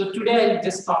 Okay, so today I'll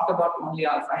just talk about only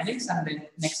alpha helix, and then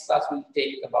next class we'll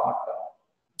take about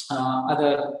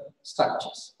other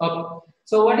structures. Okay,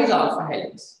 so what is alpha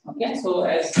helix? Okay, so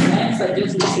as the name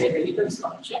suggests, it's a helical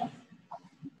structure.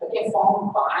 Okay,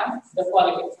 formed by the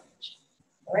polygon function.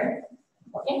 Right?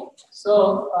 Okay,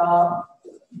 so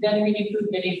then we need to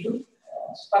get into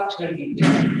structural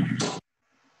details.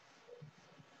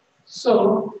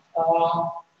 So,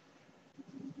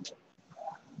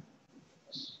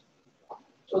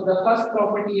 so the first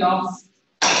property of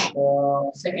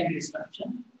secondary structure.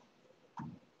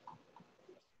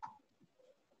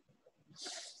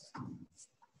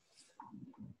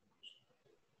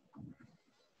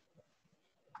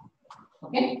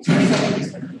 Okay,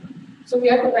 so we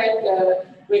have to write a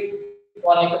quick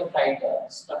polypeptide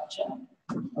structure.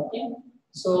 Okay,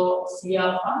 so C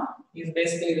alpha is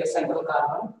basically the central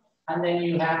carbon, and then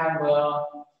you have,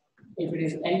 if it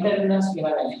is N-terminus, you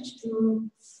have NH2.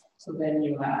 So then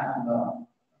you have,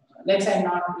 let's say I'm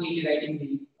not really writing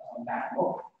the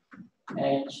backbone,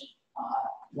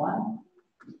 H1,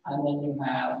 and then you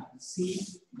have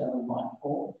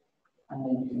C11O, and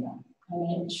then you have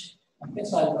NH. Okay,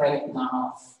 so I'll write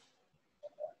now.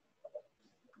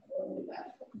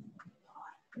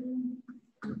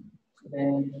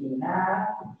 Then you have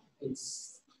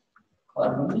its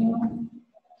carbonyl.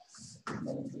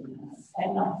 Then you have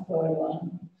N of third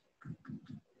one.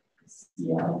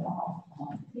 C alpha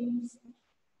of these.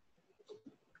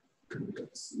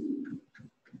 C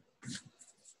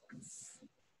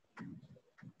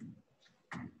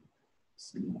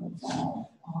alpha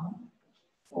of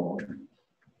 4.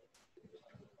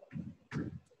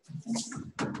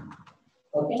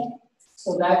 Okay,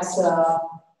 so that's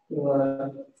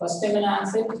your first amino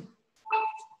acid,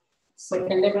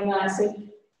 second amino acid,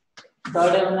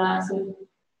 third amino acid,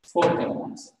 fourth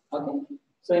amino acid. Okay,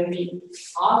 so in the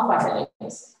alpha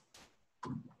helix,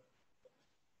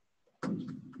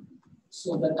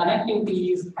 so the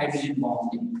connectivity is hydrogen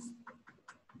bonding.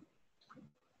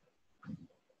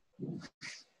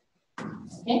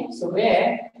 Okay, so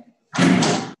where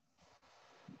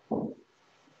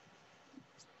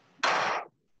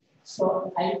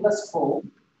so I plus 4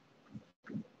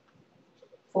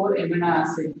 amino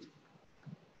acid,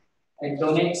 it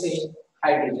donates a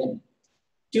hydrogen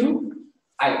to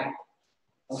I.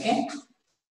 Okay.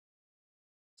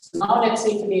 So now let's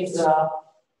say it is okay,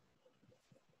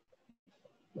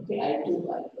 I2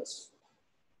 I plus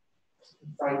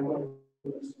 4.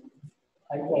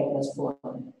 I2 I plus 4.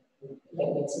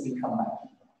 Let's see, we come back.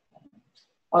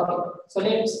 Okay, so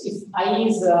let's, if I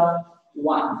is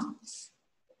 1.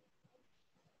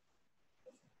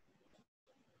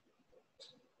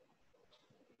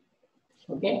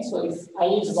 Okay, so if I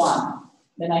is 1,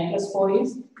 then I plus 4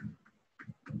 is,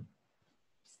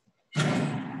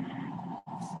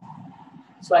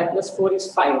 so I plus 4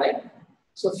 is 5, right?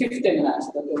 So fifth amino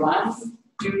acid. Okay, 1,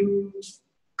 2,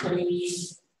 3,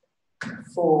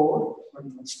 4.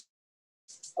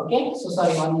 Okay, so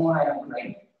sorry, one more I have to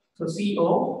write. So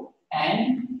CO,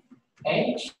 N,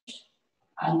 H,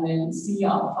 and then C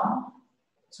alpha.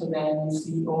 So then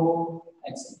CO,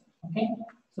 etc. Okay,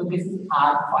 so this is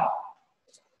R5.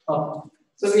 Okay.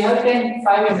 So we have 5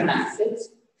 amino acids.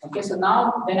 Okay, so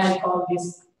now then I call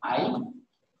this I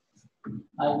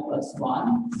plus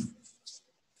 1,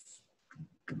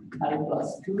 I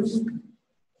plus 2,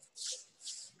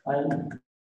 I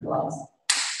plus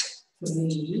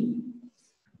 3,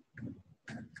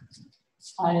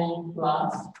 I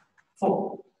plus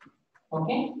 4.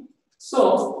 Okay,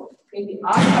 so in the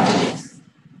R helix,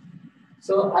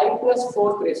 so I plus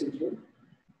 4th residue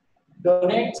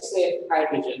donates a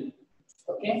hydrogen,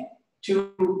 okay,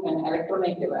 to an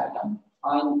electronegative atom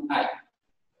on I.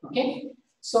 Okay,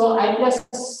 so I plus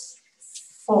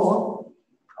 4.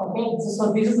 Okay,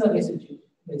 so this is the residue.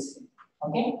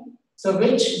 Okay, so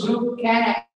which group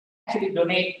can actually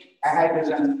donate a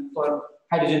hydrogen for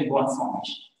hydrogen bond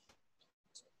formation?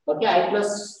 Okay, I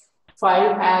plus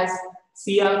 5 has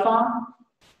C alpha,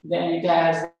 then it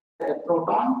has a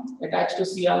proton attached to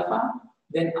C alpha,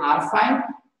 then R5.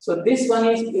 So this one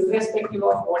is irrespective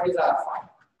of what is R5.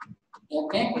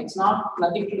 Okay, it's not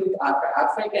nothing to do with R5.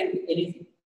 R5 can be anything.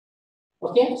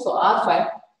 Okay, so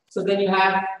R5. So then you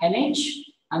have NH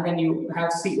and then you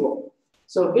have CO.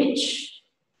 So which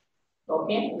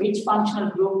functional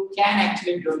group can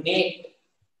actually donate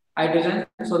hydrogen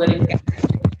so that it can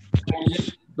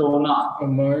hydrogen donor?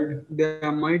 Amide. The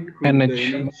amide group.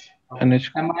 NH.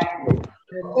 NH. Amide group.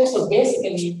 Okay, so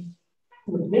basically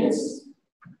this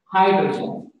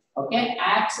hydrogen, okay,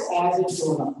 acts as a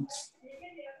donor.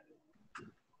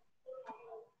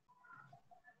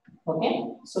 Okay,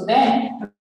 so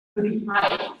then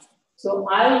I. So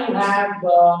I have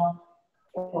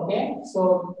okay.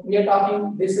 So we are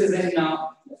talking. This is in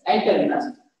N-terminus,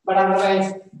 but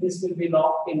otherwise this will be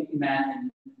locked in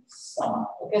some.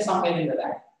 Okay, somewhere in the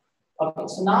back. Okay.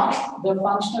 So now the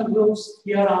functional groups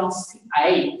here on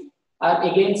I are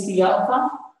again C alpha.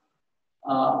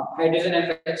 Hydrogen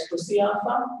attached to C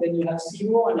alpha. Then you have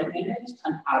CO and NH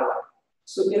and R1.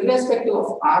 So irrespective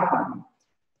of R1,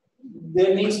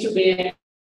 there needs to be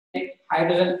a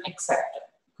hydrogen acceptor.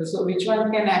 So which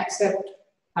one can accept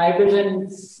hydrogen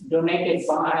donated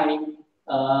by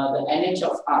the NH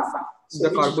of alpha? So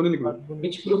the carbonyl group.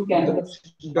 Which group can?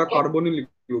 The carbonyl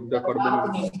group. The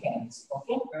carbonyl group.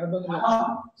 Okay.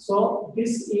 So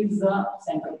this is the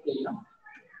central planar,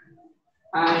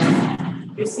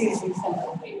 and this is the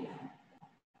central planar.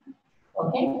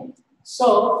 Okay.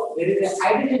 So there is a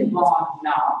hydrogen bond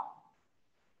now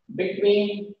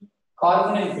between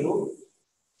carbonyl group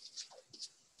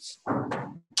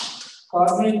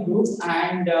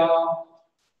and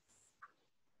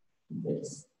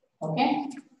this. Okay.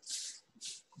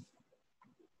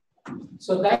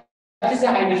 So that is a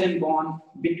hydrogen bond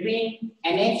between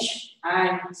NH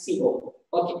and CO.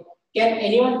 Okay. Can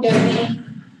anyone tell me,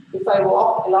 if I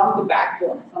walk along the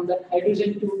backbone from the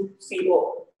hydrogen to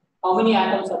CO, how many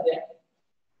atoms are there?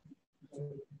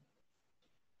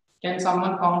 Can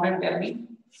someone count and tell me?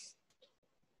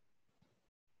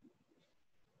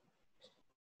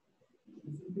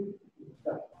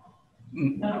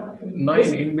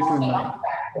 Nine in between.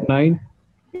 Nine.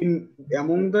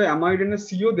 Among the amide and the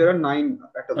CO, there are 9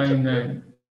 atoms. Nine.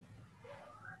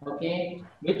 Okay.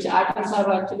 Which atoms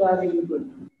are actually available?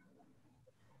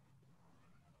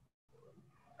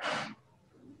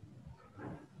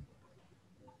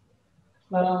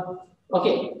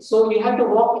 Okay. So we have to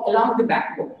walk along the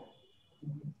backbone.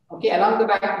 Okay, along the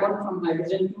backbone from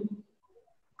hydrogen to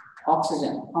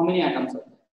oxygen. How many atoms are there?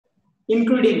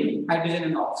 Including hydrogen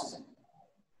and oxygen.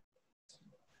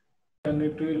 And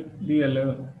it will be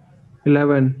 11.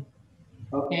 11.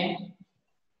 Okay.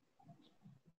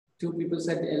 2 people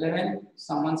said 11.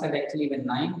 Someone said actually even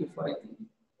 9 before, I think.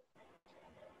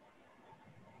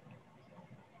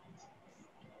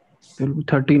 There will be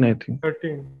 13, I think.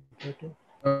 13.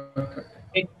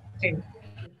 18.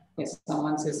 Yes,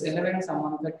 someone says 11,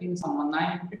 someone 13, someone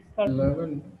 9.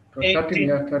 11. 13,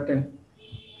 yeah, 13.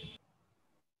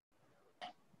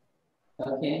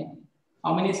 Okay.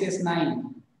 How many says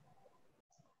 9?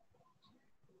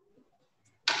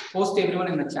 Post everyone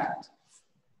in the chat.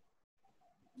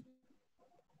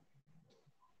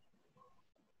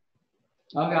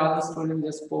 Okay, all the students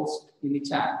just post in the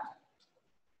chat.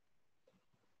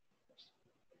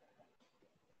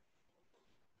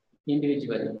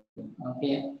 Individually.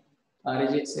 Okay.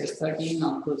 Rajit says 13,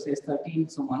 Ankur says 13,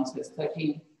 someone says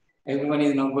 13. Everyone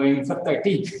is now going for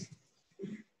 13.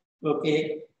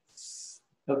 Okay.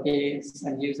 Okay,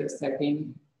 Sanjeev says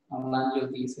 13.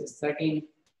 Amlanjyoti says 13.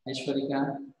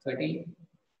 Aishwarika 13.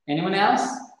 Anyone else?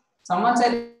 Someone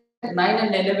said 9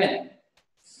 and 11.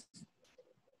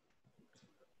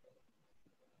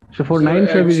 So for 9,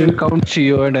 sir, we didn't count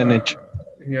CO and NH.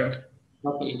 Yeah.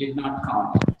 Okay, you did not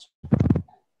count.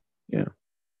 Yeah.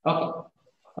 Okay.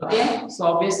 Okay, so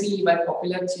obviously by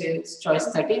popular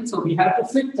choice 13, so we have to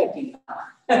flip 13.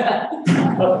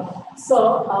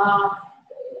 So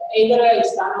either I'll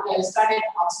start at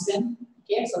oxygen.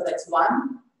 Okay, so that's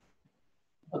 1.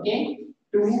 Okay,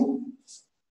 2,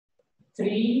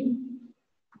 3,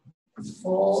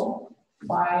 4,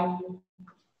 5,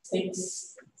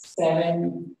 6,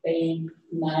 7, 8,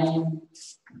 9,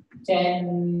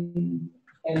 10,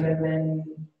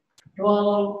 11,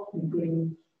 12,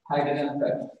 including hydrogen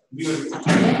third. Okay.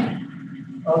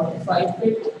 Okay, so I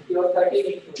fit your 13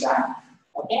 into that.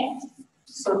 Okay.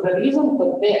 So the reason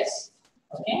for this,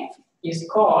 okay, is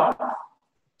called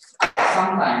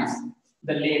sometimes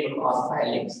the label of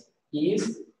helix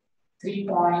is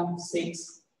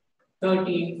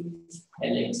 3.613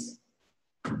 helix.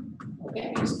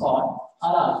 Okay, it's called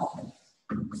R.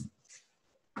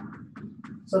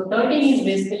 So 13 is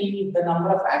basically the number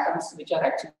of atoms which are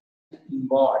actually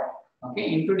involved,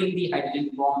 okay, including the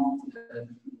hydrogen bond,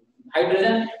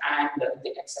 hydrogen and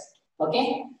the accept.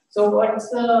 Okay, so what's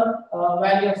the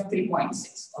value of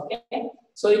 3.6? Okay,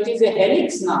 so it is a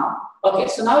helix now. Okay,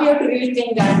 so now you have to really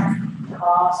think that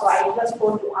so I plus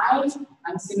 4 to I,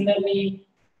 and similarly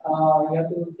you have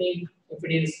to think if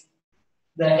it is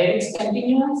the helix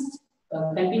continuous,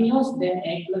 then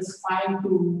I plus 5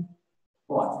 to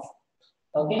what?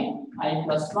 Okay, I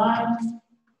plus 1,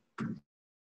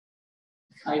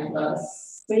 I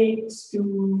plus 6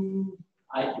 to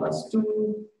I plus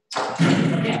 2,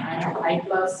 okay, and I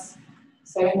plus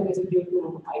 7 residue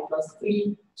to I plus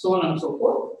 3, so on and so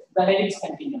forth. The helix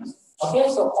continues. Okay,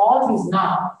 so all these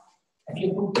now, if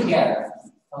you put together,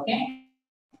 okay,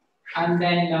 and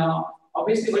then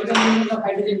obviously what is the meaning of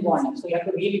hydrogen bonding? So you have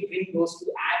to really bring those two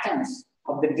atoms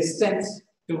of the distance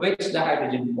to which the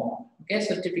hydrogen bond. Okay,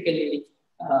 so typically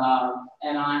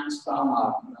an angstrom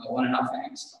or 1.5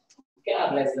 angstrom. Okay,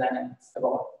 or less than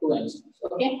about 2 angstroms.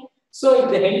 Okay, so if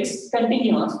the helix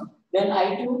continues, then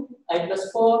I2, I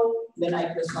plus 4, then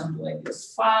I plus 1 to I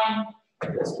plus 5, I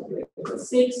plus 2 to I plus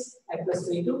 6, I plus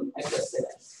 3 to I plus 7.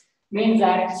 Means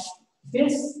that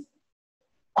this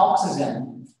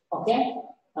oxygen, okay,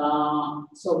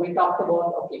 so we talked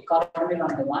about, okay, carbonyl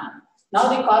on the 1. Now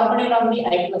the carbonyl on the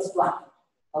I plus 1,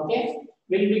 okay,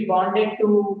 will be bonded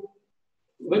to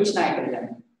which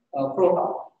nitrogen?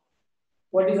 Proton.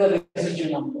 What is the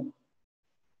residue number?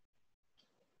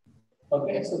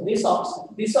 Okay, so this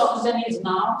oxygen is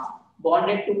now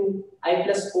bonded to I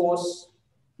plus 4's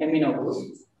amino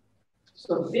group.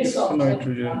 So this oxygen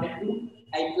is bonded to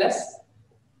I plus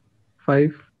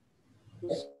 5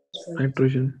 yes,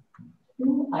 nitrogen.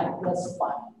 to I plus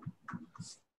 5.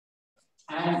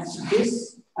 And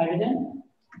this hydrogen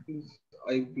is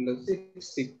I plus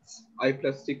 6. I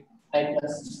plus 6. I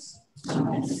plus 6.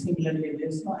 And similarly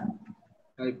this one.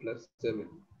 I plus 7.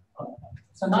 Okay.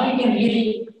 So now you can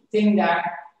really think that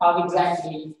how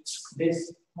exactly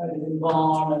this hydrogen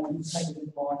bond and this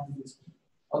hydrogen bond is.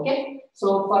 Okay.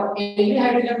 So for every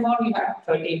hydrogen bond, you have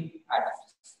 13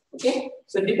 atoms. Okay.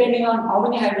 So depending on how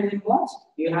many hydrogen bonds,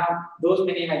 you have those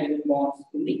many hydrogen bonds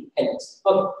in the helix.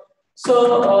 Okay.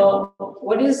 So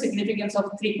what is the significance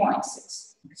of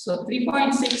 3.6? So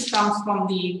 3.6 comes from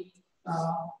the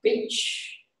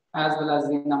pitch as well as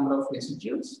the number of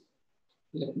residues.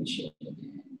 Let me show you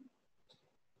again.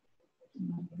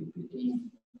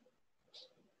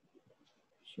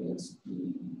 Shows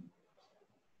the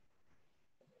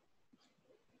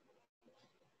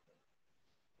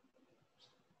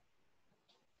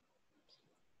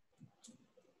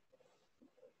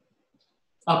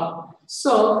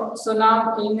so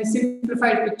now in a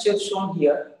simplified picture shown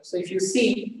here. So if you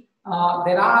see,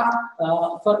 there are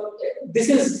for this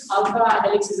is alpha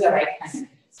helix is a right hand.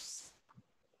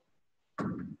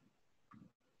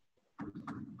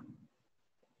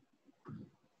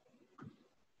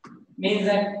 Means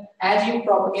that as you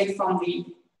propagate from the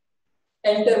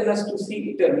N terminus to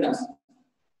C terminus,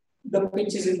 the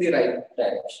pitch is in the right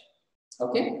direction.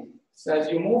 Okay. So as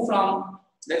you move from,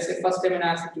 let's say, first amino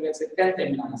acid to, let's say, 10th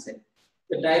amino acid,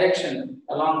 the direction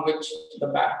along which the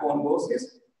backbone goes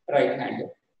is right-handed.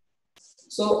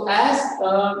 So as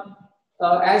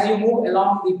you move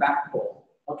along the backbone,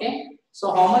 okay.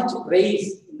 So how much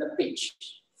raise in the pitch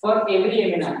for every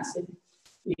amino acid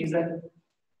is a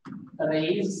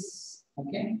raise,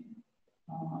 okay,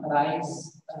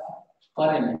 rise per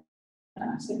amino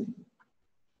acid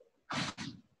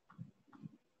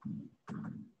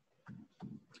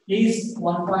is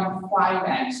 1.5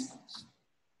 angstroms.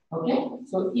 Okay,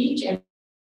 so each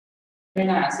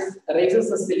amino acid raises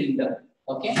the cylinder,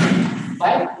 okay,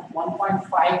 by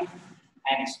 1.5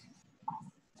 angstroms.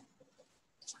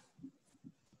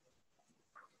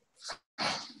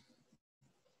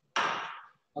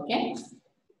 Okay,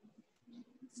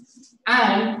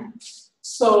 and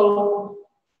so,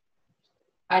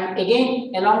 and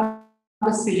again along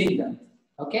the cylinder.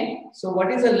 Okay, so what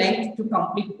is the length to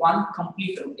complete one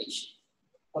complete rotation?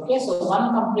 Okay, so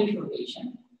one complete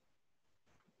rotation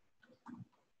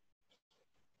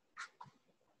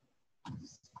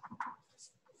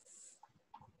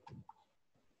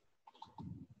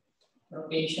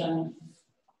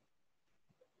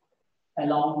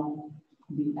along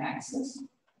the axis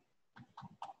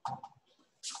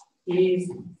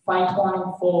is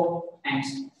 5.4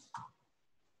 angstroms.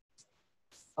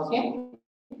 Okay,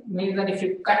 means that if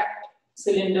you cut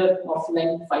cylinder of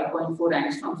length 5.4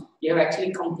 angstroms, you have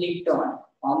actually complete turn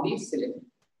on the cylinder.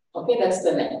 Okay, that's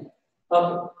the length.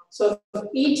 Okay, so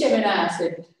each amino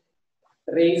acid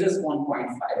raises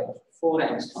 1.5, 4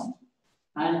 angstrom.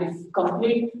 And if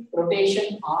complete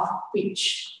rotation or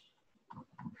pitch,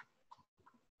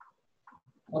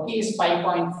 okay, is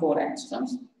 5.4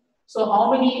 angstroms. So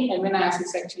how many amino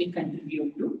acids actually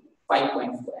contribute to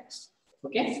 5.4 angstroms?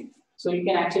 Okay, so you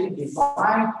can actually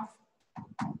divide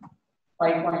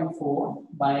 5.4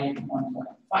 by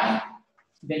 1.5,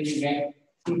 then you get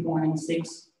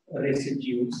 2.6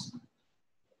 residues.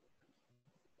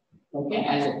 Okay,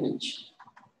 as a pitch.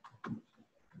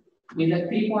 With the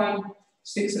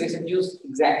 3.6 residues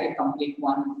exactly complete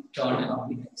one turn of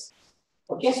the hex.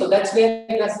 Okay, so that's where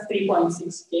plus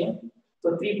 3.6 came.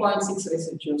 So 3.6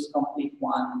 residues complete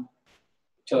one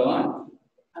turn,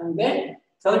 and then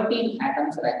 13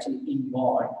 atoms are actually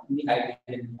involved in the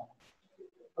hydrogen bond.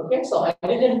 Okay, so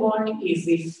hydrogen bond is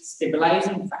the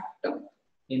stabilizing factor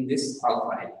in this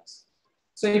alpha helix.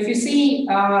 So if you see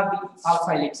the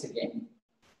alpha helix again,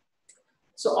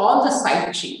 so all the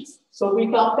side chains. So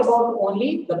we talked about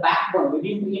only the backbone. We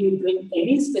didn't really bring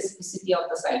any specificity of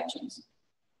the side chains.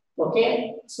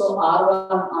 Okay, so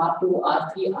R1, R2,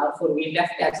 R3, R4, we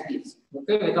left as it is.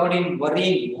 Okay, without even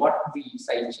worrying what the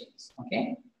side chains.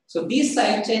 Okay, so these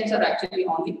side chains are actually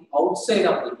on the outside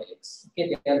of the helix.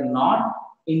 Okay, they are not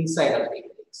inside of the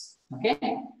helix.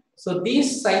 Okay, so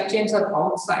these side chains are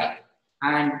outside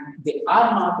and they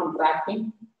are not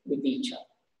interacting with each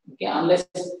other. Okay, unless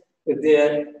if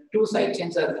their two side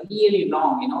chains are really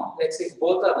long, you know, let's say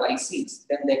both are lysines,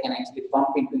 then they can actually bump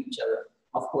into each other.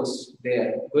 Of course,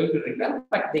 they're going to repel,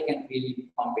 but they can really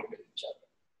bump into each other.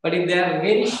 But if they are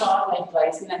very short, like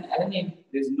lysine and alanine,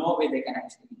 there's no way they can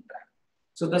actually interact.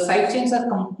 So the side chains are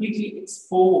completely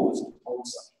exposed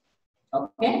outside.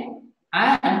 Okay,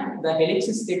 and the helix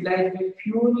is stabilized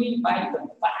purely by the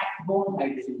backbone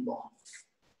hydrogen bond.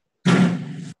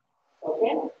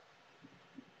 Okay,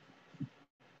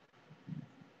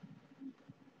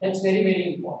 that's very,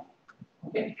 very important.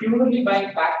 Okay, purely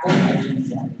by backbone hydrogen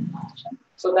bond.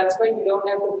 So that's why we don't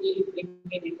have to really bring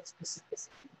in specificity.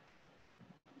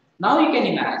 Now you can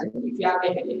imagine if you have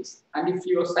a helix and if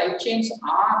your side chains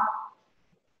are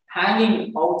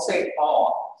hanging outside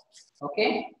all,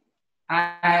 okay,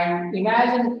 and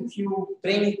imagine if you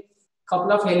bring a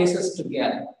couple of helices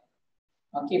together,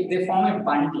 okay, if they form a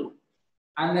bundle,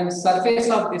 and then surface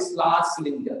of this large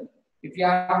cylinder, if you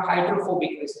have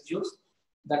hydrophobic residues,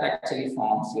 that actually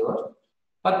forms your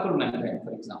purple membrane,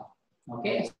 for example.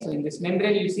 Okay, so in this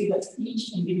membrane, you see that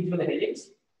each individual helix,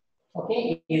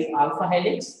 okay, is alpha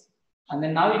helix. And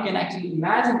then now you can actually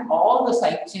imagine all the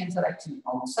side chains are actually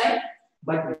outside,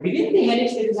 but within the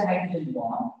helix, there is a hydrogen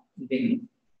bond within.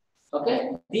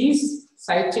 Okay, these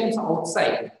side chains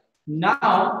outside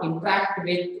now interact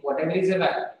with whatever is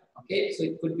available. Okay, so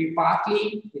it could be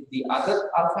partly with the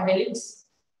other alpha helix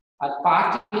or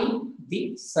partly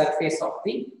the surface of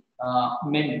the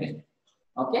membrane.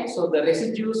 Okay, so the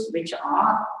residues which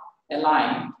are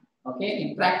aligned, okay,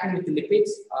 interacting with the lipids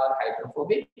are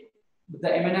hydrophobic. The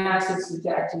amino acids which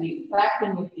are actually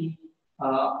interacting with the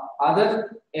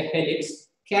other helix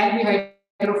can be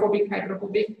hydrophobic,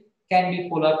 can be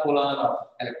polar, or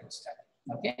electrostatic.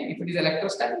 Okay, if it is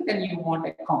electrostatic, then you want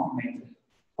a complementary,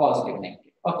 positive,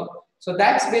 negative. Okay, so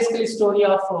that's basically story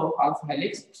of alpha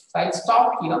helix. So I'll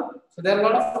stop here. So there are a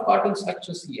lot of cartoon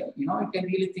structures here. You know, you can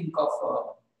really think of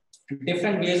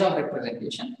different ways of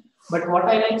representation. But what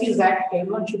I like is that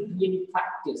everyone should really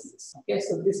practice this. Okay,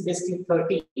 so this is basically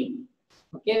 13.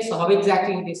 Okay, so how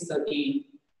exactly it is 13?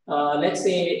 Let's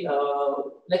say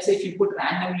if you put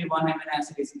randomly one amino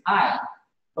acid is I.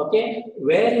 Okay,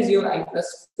 where is your I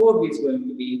plus 4 is going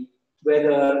to be?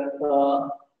 Whether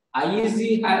I is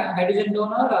the hydrogen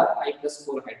donor or I plus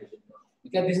 4 hydrogen donor.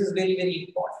 Okay, this is very, very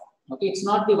important. Okay, it's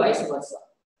not the vice versa.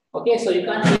 Okay, so you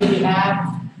can't really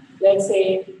have, let's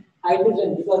say,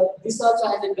 hydrogen because this also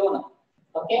has a donor.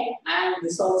 Okay, and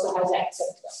this also has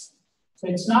acceptor. So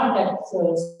it's not that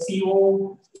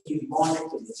CO is bonded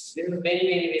to this. This is very,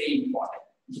 very, very important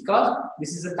because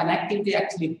this is a connectivity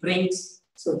actually brings,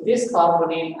 so this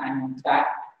carbonate and that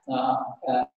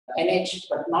NH,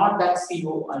 but not that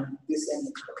CO and this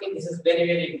NH. Okay, this is very,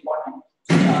 very important.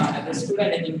 As a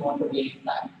student, I didn't want to really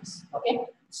practice. Okay,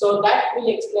 so that will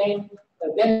explain.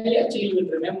 Then actually you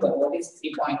will remember what is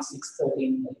 3.613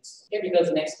 helix. Okay,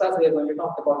 because next class we are going to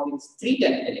talk about this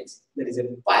 310 helix. There is a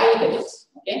pi helix.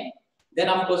 Okay, then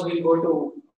of course we'll go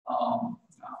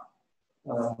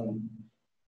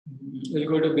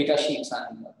to beta sheets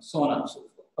and so on and so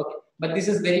forth. Okay, but this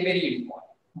is very, very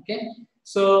important. Okay,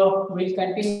 so we'll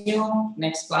continue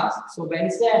next class. So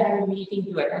Wednesday I have a meeting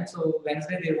to attend. So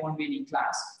Wednesday there won't be any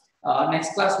class.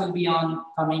 Next class will be on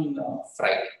coming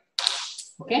Friday.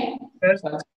 Okay. Yes.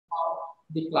 So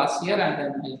the class here, and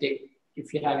then I'll take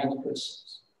if you have any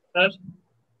questions. Sir?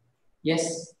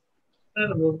 Yes. Sir,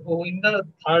 in the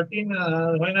 13,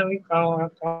 when are we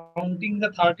counting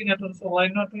the 13 atoms, so why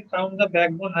not we count the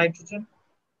backbone hydrogen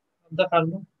of the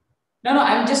carbon? No,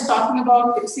 I'm just talking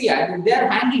about, see, they are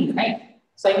hanging, right?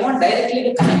 So I want directly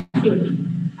the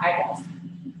connectivity atoms.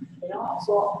 You know,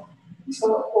 so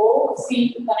O,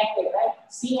 C connected, right?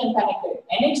 C and connected,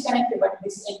 NH connected, but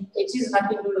this H is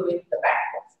nothing to do with the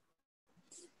backbone.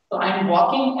 So I'm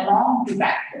walking along the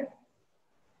backbone.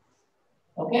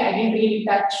 Okay, I didn't really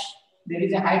touch. There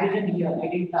is a hydrogen here, I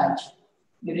didn't touch.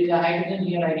 There is a hydrogen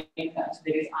here, I didn't touch.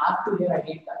 There is R2 here, I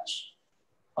didn't touch.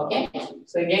 Okay,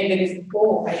 so again there is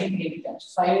O, I didn't really touch.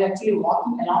 So I was actually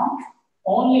walking along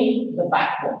only the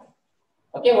backbone.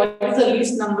 Okay, what is the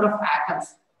least number of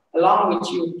atoms along which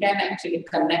you can actually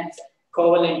connect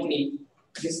covalently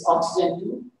this oxygen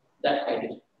to that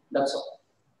hydrogen? That's all.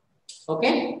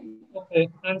 Okay? Okay,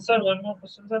 and sir, one more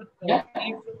question, sir. Yeah.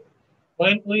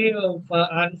 When we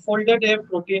unfolded a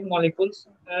protein molecules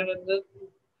and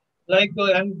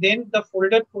and then the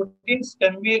folded proteins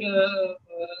can be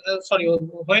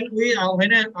when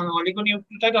an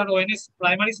oligonucleotide or when its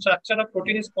primary structure of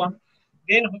protein is formed,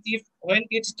 then when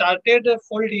it started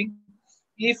folding,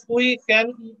 if we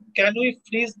can we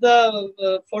freeze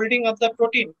the folding of the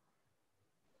protein?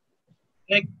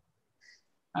 Like,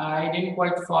 I didn't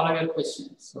quite follow your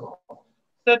question. So,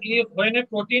 sir, when a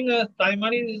protein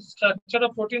primary structure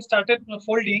of protein started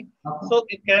folding, okay. So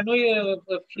can we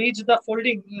freeze the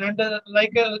folding and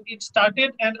it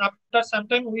started, and after some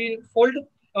time we fold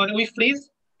we freeze,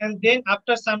 and then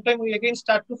after some time we again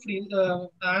start to freeze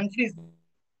unfreeze.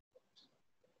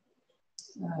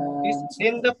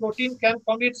 Then the protein can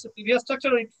form its previous structure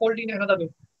or it fold in another way.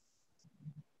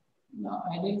 No,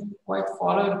 I didn't quite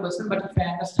follow your question, but if I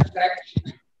understand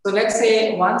correctly. So let's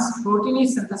say once protein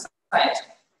is synthesized,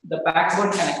 the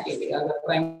backbone connectivity or the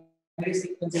primary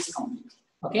sequence is complete.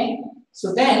 Okay.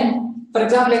 So then, for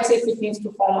example, let's say if it needs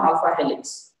to form alpha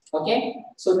helix. Okay.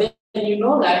 So then you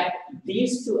know that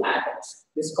these two atoms,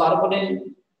 this carbon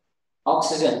and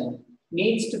oxygen,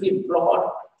 needs to be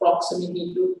brought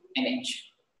proximity to NH.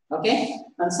 Okay.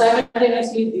 And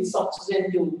simultaneously, this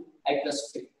oxygen to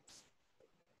I+3.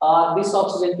 This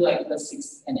oxygen to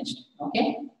I+6 NH.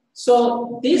 Okay.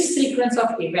 So this sequence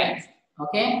of events,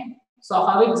 okay. So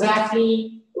how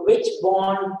exactly which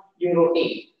bond you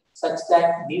rotate such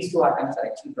that these two atoms are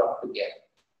actually brought together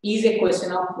is a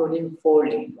question of protein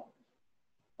folding.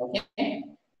 Okay.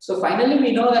 So finally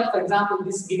we know that, for example,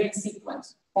 this given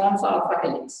sequence forms alpha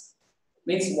helix.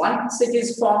 Means once it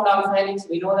is formed alpha helix,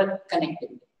 we know that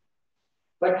connectivity.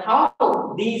 But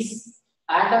how these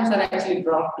atoms are actually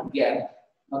brought together?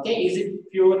 Okay, is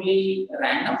it purely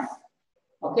random?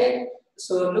 Okay,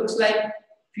 so it looks like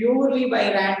purely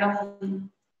by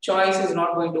random choice is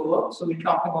not going to work. So we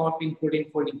talk about in protein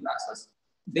folding process.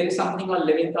 There is something called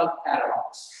Leventhal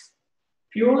paradox.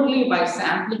 Purely by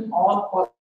sampling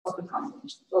all possible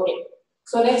combinations. Okay,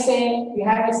 so let's say we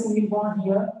have a single bond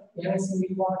here, we have a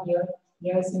single bond here, we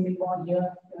have a single bond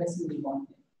here, we have a single bond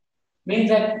here. Means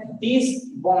that these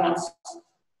bonds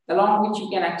along which you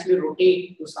can actually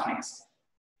rotate to some extent.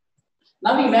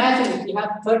 Now imagine if you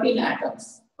have 13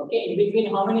 atoms, okay, in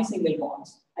between how many single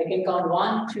bonds? I can count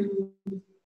 1, 2,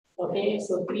 okay,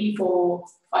 so 3, 4,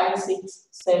 5, 6,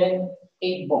 7,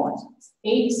 8 bonds.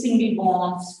 8 single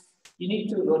bonds you need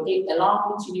to rotate,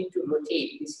 along which you need to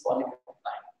rotate this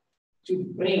polypeptide to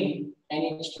bring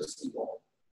NH to C bond.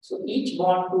 So each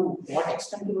bond to what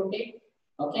extent to rotate?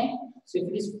 Okay, so if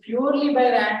it is purely by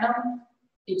random,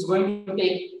 it's going to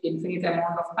take infinite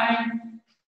amount of time,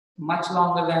 much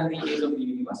longer than the age of the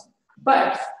universe.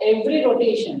 But every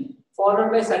rotation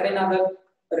followed by certain other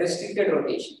restricted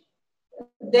rotation,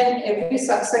 then every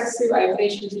successive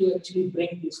iterations you actually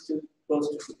bring these two close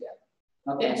together.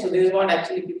 Okay, so this is what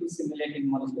actually people simulate in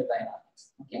molecular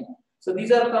dynamics. Okay, so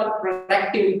these are called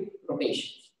productive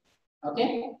rotations.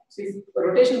 Okay, so if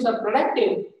rotations are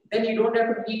productive, then you don't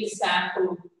have to really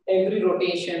sample every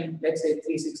rotation, let's say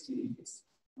 360 degrees.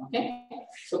 Okay,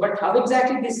 so but how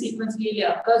exactly this sequence really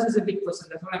occurs is a big question.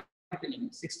 That's what I'm telling you.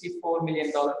 $64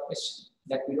 million question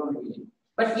that we don't really know.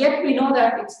 But yet we know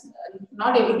that it's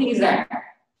not everything is random.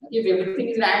 If everything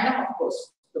is random, of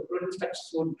course, the protein structures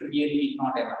would really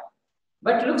not around.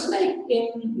 But looks like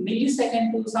in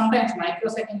millisecond to sometimes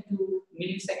microsecond to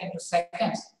millisecond to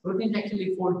seconds, proteins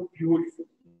actually fold beautifully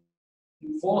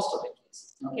in most of the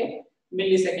cases. Okay,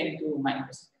 millisecond to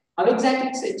microsecond. How exactly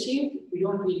it's achieved, we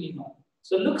don't really know.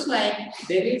 So looks like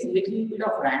there is little bit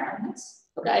of randomness.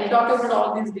 Okay, I'll talk about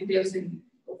all these details in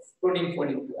protein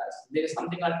folding class. There is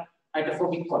something called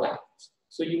hydrophobic collapse.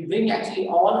 So you bring actually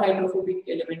all hydrophobic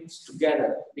elements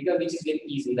together because which is very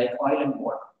easy, like oil and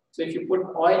water. So if you put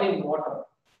oil in water,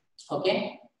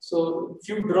 okay, so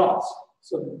few drops,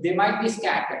 so they might be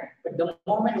scattered, but the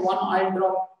moment one oil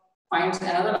drop finds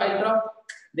another oil drop,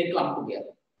 they clump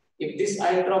together. If this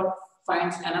oil drop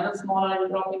finds another small oil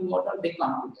drop in water, they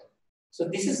clump together. So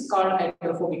this is called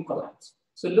hydrophobic collapse.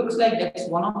 So it looks like that's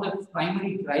one of the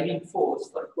primary driving force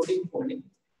for protein folding,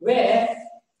 where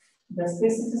the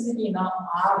specificity now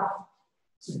are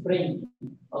supreme.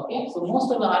 Okay, so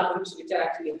most of the R groups which are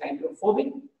actually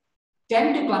hydrophobic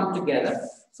tend to clump together,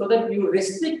 so that you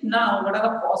restrict now what are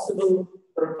the possible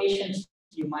rotations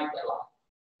you might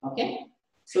allow. Okay,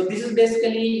 so this is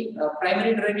basically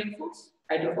primary driving force,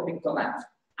 hydrophobic collapse,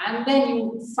 and then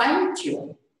you fine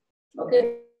tune.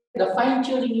 Okay, the fine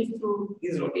tuning is through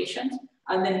these rotations,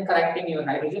 and then correcting your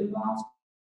hydrogen bonds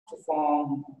to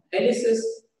form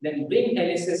helices. Then bring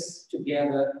helices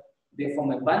together, they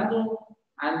form a bundle,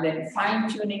 and then fine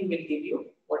tuning will give you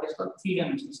what is called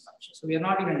three-dimensional structure. So we are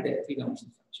not even there,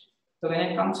 three-dimensional structure. So when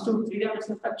it comes to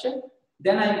three-dimensional structure,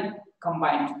 then I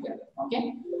combine together.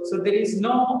 Okay. So there is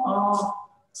no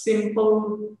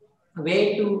simple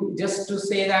way to just to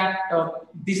say that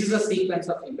this is a sequence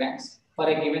of events for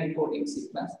a given protein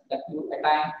sequence that you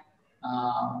attain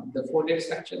the folded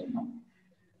structure. No?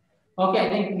 Okay, I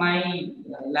think my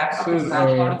laptop is not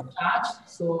out of charge.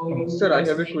 So, sir, I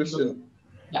have a question.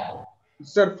 Yeah.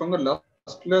 Sir, from the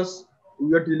last class,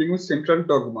 we are dealing with central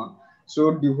dogma.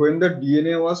 So, when the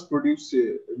DNA was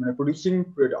producing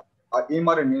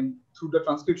mRNA through the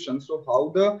transcription, so how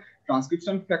the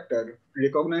transcription factor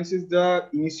recognizes the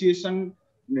initiation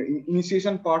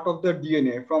part of the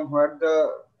DNA from where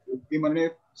the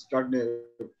mRNA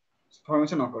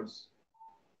formation occurs?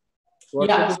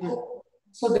 Yeah.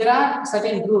 So there are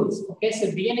certain rules. Okay, so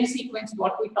DNA sequence,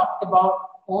 what we talked about,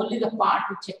 only the part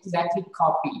which is actually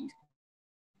copied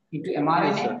into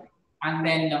mRNA, yes, and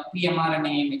then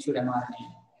pre-mRNA, mature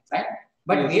mRNA, right?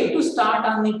 But yes, we have to start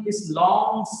on this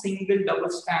long single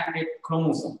double-stranded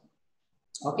chromosome.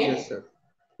 Okay, yes, sir.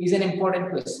 Is an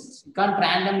important question. You can't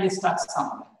randomly start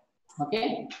somewhere.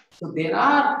 Okay, so there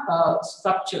are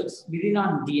structures within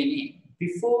our DNA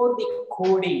before the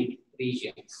coding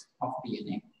regions of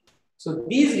DNA. So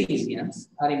these regions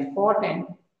are important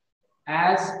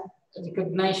as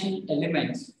recognition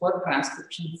elements for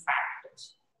transcription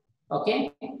factors.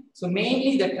 Okay, so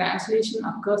mainly the translation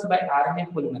occurs by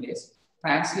RNA polymerase,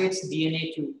 translates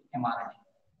DNA to mRNA.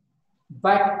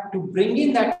 But to bring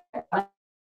in that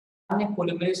RNA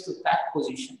polymerase to that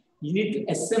position, you need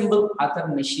to assemble other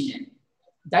machinery.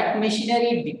 That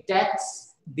machinery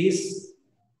detects this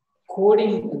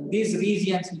coding, these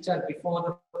regions which are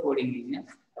before the coding region,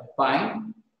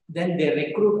 bind, then they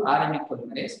recruit RNA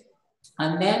polymerase,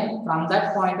 and then from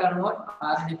that point onward,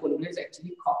 RNA polymerase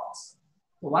actually copies.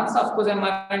 So once, of course,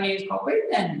 mRNA is copied,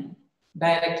 then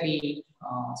directly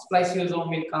spliceosome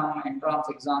will come, introns,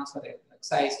 exons are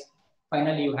excised.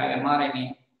 Finally, you have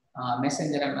mRNA,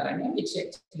 messenger mRNA, which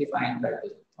actually bind that.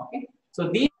 Okay,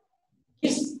 so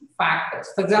these factors,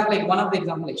 for example, like one of the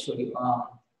examples I showed you,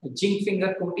 the zinc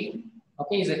finger protein,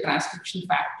 okay, is a transcription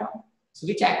factor, so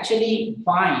which actually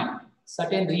bind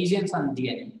certain regions on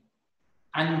DNA,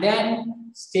 and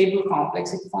then stable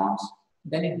complex it forms.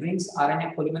 Then it brings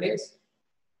RNA polymerase.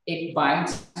 It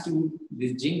binds to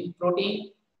this zinc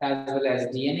protein as well as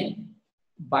DNA,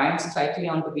 binds tightly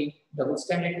onto the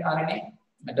double-stranded RNA,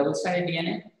 double-stranded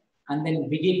DNA, and then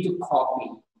begin to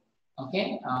copy,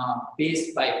 okay,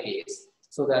 base by base,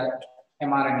 so that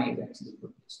mRNA is actually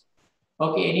produced.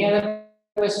 Okay, any other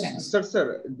questions?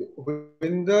 Sir,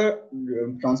 when the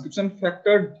transcription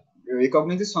factor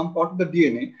recognizes some part of the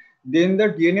DNA, then the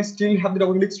DNA still have the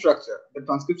double helix structure. The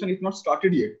transcription is not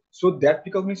started yet. So that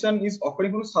recognition is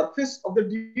occurring on the surface of the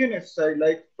DNA side,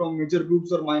 like from major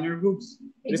groups or minor groups.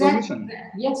 Exactly.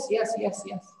 Yes.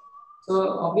 So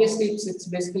obviously it's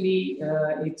basically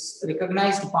it's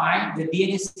recognized by the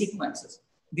DNA sequences.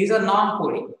 These are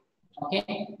non-coding.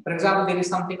 Okay. For example, there is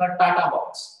something called Tata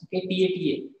box. Okay,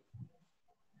 TATA.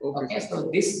 Okay. So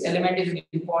this element is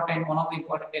important. One of the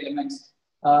important elements.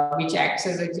 Which acts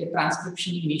as a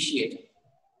transcription initiator.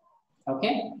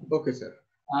 Okay. Okay, sir.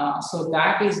 So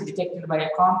that is detected by a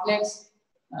complex.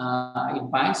 It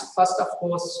binds first, of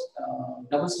course,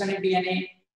 double-stranded DNA.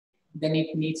 Then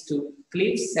it needs to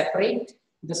cleave, separate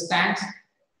the strands.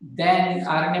 Then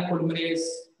RNA polymerase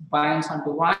binds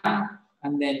onto one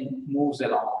and then moves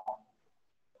along.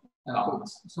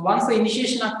 So once the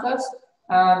initiation occurs,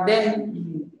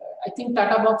 then I think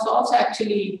Tata box also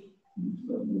actually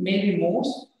maybe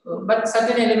moves, but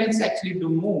certain elements actually do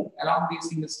move along the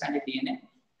single-stranded DNA.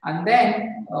 And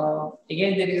then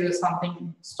again, there is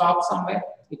something stop somewhere.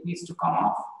 It needs to come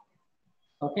off.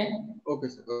 Okay. Okay,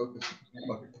 sir. Okay, sir.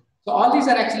 Got it. So all these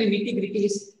are actually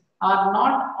nitty-gritties, are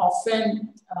not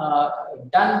often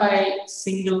done by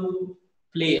single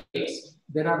players.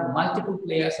 There are multiple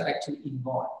players are actually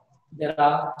involved. There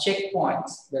are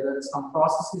checkpoints, whether some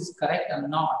process is correct or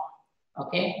not.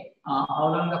 Okay, how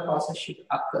long the process should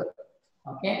occur.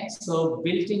 Okay, so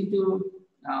built into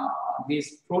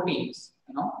these proteins,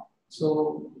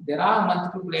 so there are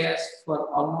multiple players for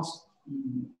almost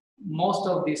most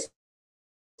of these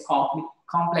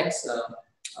complex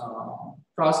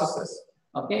processes,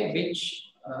 okay,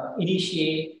 which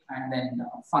initiate and then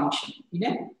function in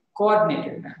a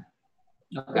coordinated manner.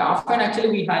 Okay, often actually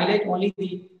we highlight only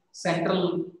the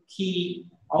central key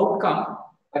outcome,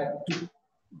 but to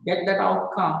get that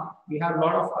outcome, we have a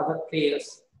lot of other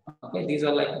players. Okay, these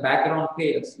are like background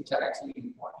players which are actually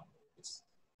important.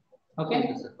 Okay.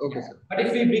 Okay, sir. Okay, sir. But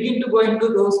if we begin to go into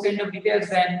those kind of details,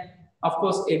 then of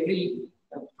course every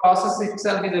process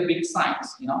itself is a big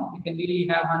science. You can really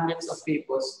have hundreds of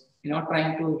papers,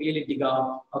 trying to really dig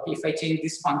out. Okay, if I change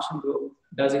this function group,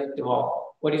 does it work?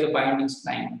 What is a binding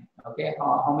strength? Okay,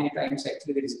 how many times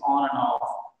actually there is on and off?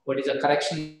 What is a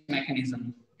correction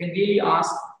mechanism? You can really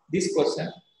ask this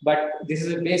question, but this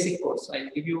is a basic course. I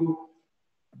give you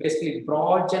basically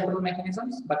broad general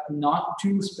mechanisms, but not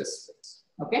too specific.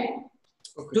 Okay?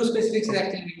 Too specific is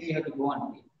actually we have to go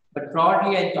on. But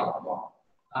broadly, I talk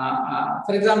about.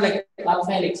 For example, like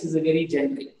alpha helix is a very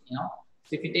generic,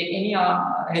 So if you take any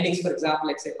helix, for example,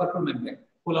 let's say purple membrane,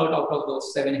 pull out of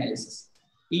those 7 helices.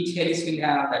 Each helix will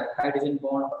have that hydrogen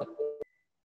bond.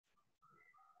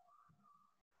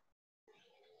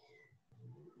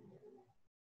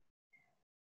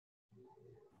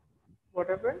 What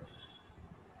happened?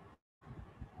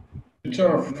 Switch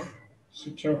off.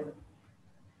 Switch off.